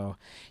 So,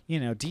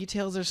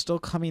 details are still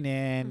coming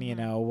in,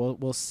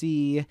 we'll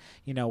see,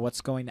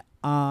 what's going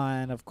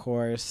on, of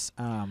course.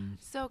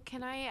 So,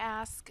 can I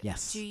ask,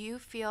 Yes. do you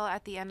feel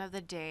at the end of the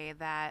day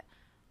that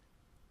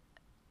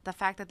the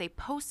fact that they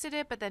posted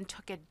it but then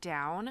took it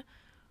down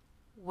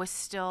was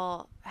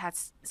still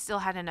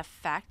had an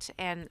effect,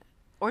 and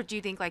or do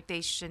you think like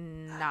they should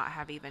not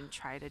have even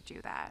tried to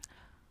do that?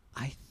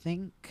 I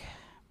think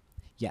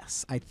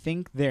yes. I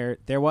think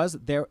it was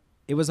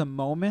a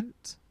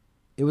moment.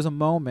 It was a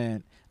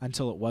moment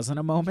until it wasn't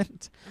a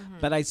moment.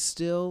 But I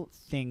still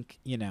think,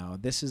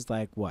 this is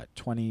like what,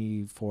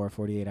 24,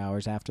 48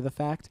 hours after the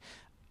fact.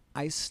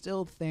 I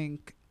still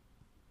think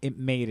it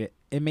made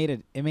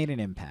an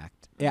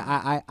impact.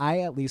 Yeah, I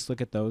at least look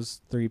at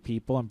those three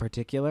people in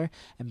particular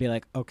and be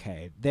like,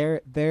 okay,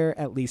 they're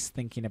at least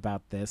thinking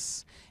about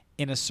this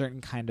in a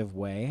certain kind of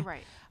way.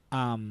 Right.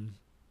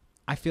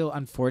 I feel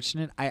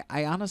unfortunate.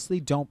 I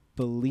honestly don't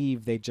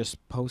believe they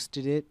just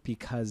posted it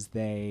because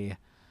they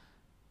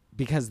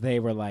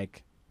were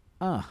like,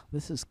 oh,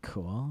 this is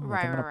cool.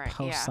 Like, I'm gonna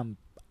post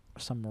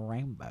some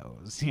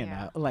rainbows, you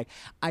know? Like,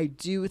 I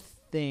do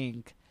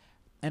think,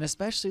 and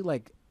especially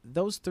like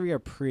those three are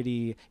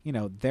pretty, you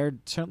know, they're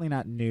certainly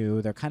not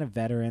new. They're kind of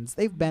veterans.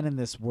 They've been in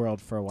this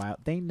world for a while.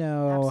 They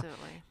know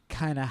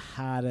kind of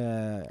how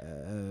to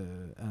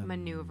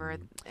maneuver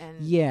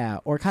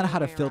and or kind of how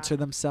to filter around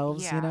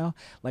themselves, you know?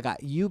 Like,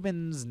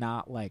 Euban's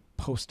not like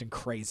posting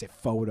crazy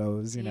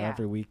photos, you know,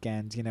 every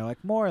weekend, you know,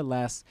 like more or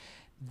less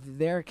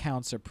their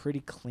accounts are pretty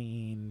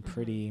clean,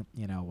 pretty,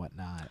 you know,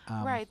 whatnot.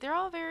 Right. They're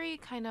all very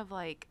kind of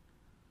like,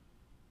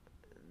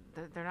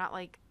 they're not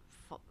like,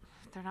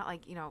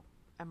 you know,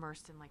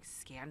 immersed in like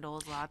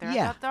scandals a lot.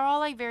 They're all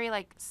like very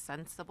like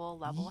sensible,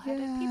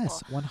 level-headed people.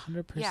 Yes,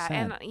 100%. Yeah,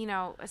 and you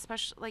know,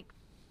 especially like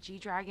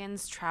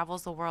G-Dragons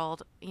travels the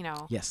world, you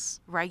know,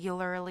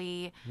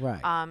 regularly. Right.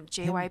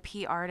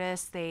 JYP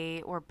artists,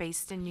 they were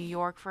based in New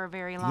York for a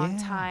very long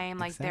time.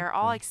 Like they're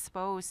all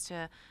exposed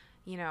to,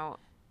 you know,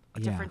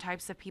 different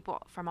types of people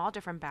from all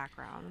different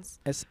backgrounds.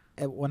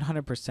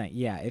 100%.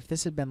 Yeah. If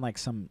this had been like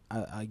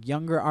a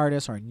younger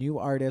artist or a new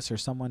artist or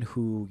someone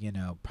who, you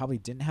know, probably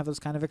didn't have those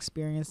kind of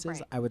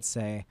experiences, I would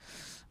say,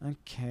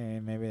 okay,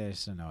 maybe they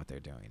just don't know what they're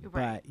doing.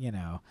 But, you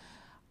know,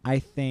 I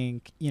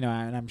think, you know,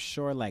 and I'm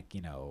sure like,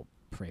 you know,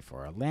 Pray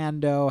for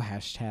Orlando,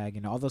 hashtag,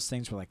 you know, all those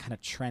things were like kind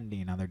of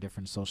trending on their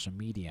different social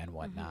media and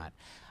whatnot.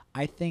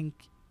 I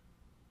think,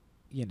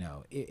 you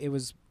know, it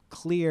was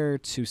clear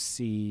to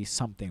see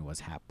something was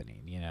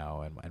happening, you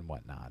know, and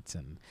whatnot,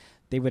 and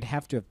they would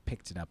have to have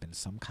picked it up in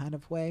some kind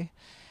of way.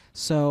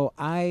 So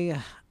I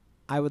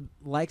would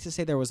like to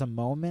say there was a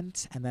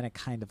moment and then it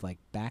kind of like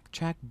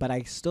backtracked, but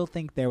I still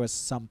think there was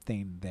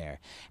something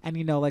there. And,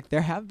 you know, like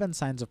there have been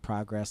signs of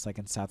progress, like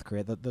in South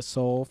Korea, the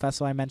Seoul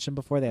Festival I mentioned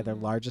before, they had their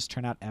largest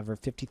turnout ever,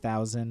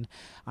 50,000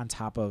 on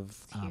top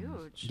of,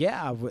 huge.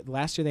 Yeah.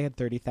 Last year they had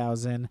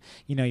 30,000.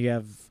 You know, you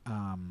have,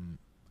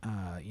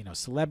 you know,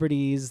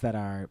 celebrities that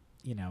are,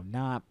 you know,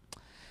 not,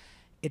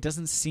 it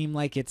doesn't seem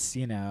like it's,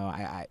 you know,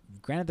 I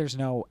granted there's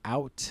no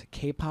out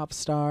K-pop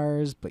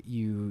stars, but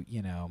you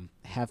know,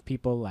 have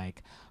people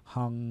like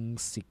Hong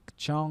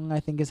Sik-chung, I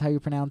think is how you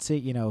pronounce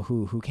it, you know,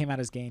 who came out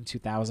as gay in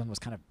 2000, was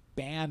kind of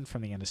banned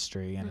from the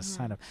industry and is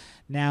kind of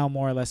now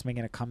more or less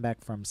making a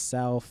comeback for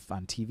himself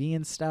on TV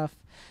and stuff.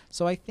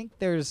 So I think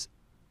there's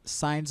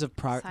signs of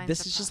progress.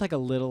 This is just like a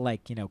little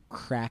like, you know,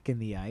 crack in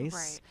the ice.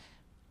 Right.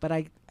 But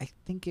I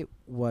think it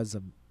was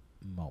a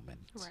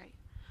moment. Right.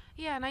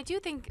 Yeah, and I do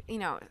think, you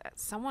know,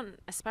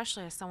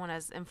 especially someone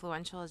as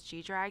influential as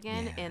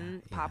G-Dragon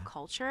in pop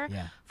culture,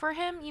 for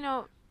him, you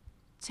know,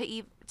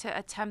 to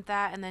attempt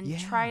that and then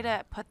try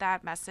to put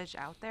that message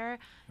out there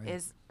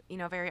is, you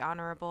know, very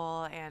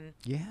honorable and,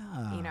 you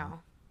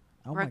know,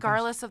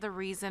 regardless of the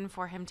reason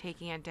for him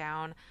taking it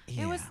down,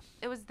 it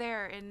was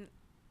there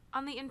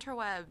on the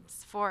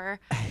interwebs for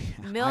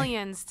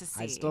millions to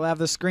see. I still have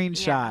the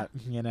screenshot,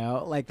 you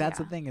know, like that's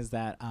the thing is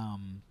that,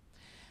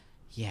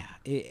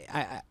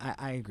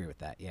 I agree with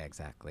that. Yeah,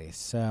 exactly.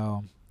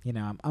 So, you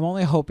know, I'm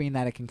only hoping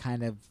that it can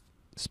kind of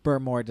spur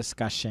more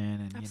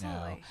discussion and, you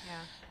know,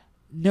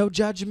 no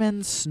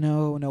judgments,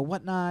 no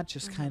whatnot,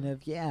 just kind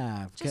of,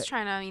 just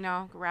trying to, you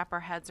know, wrap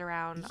our heads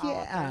around all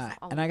of this.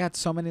 And I got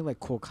so many like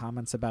cool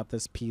comments about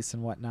this piece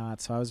and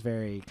whatnot, so I was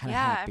very kind of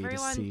happy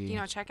everyone, to see. You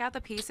know, check out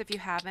the piece if you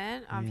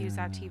haven't on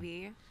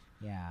Views.tv.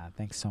 Yeah,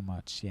 thanks so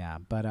much. Yeah,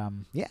 but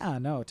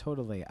no,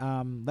 totally.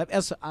 Let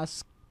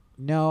us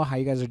know how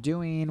you guys are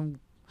doing,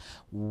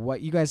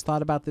 what you guys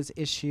thought about this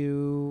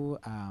issue.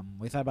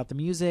 We thought about the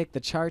music, the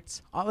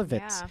charts, all of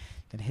it. You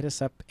can hit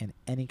us up in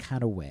any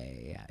kind of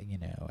way. You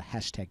know,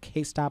 hashtag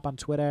KStop on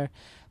Twitter.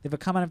 Leave a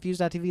comment on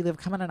Views.tv. Leave a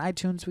comment on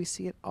iTunes. We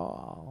see it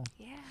all.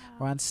 Yeah.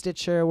 We're on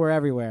Stitcher. We're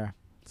everywhere.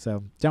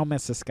 So don't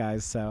miss us,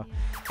 guys. So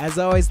as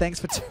always, thanks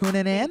for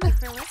tuning in.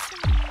 Thank you for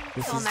listening.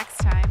 Until next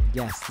time.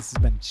 Yes, this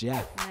has been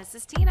Jeff. And this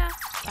is Tina.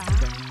 Bye.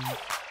 Bye.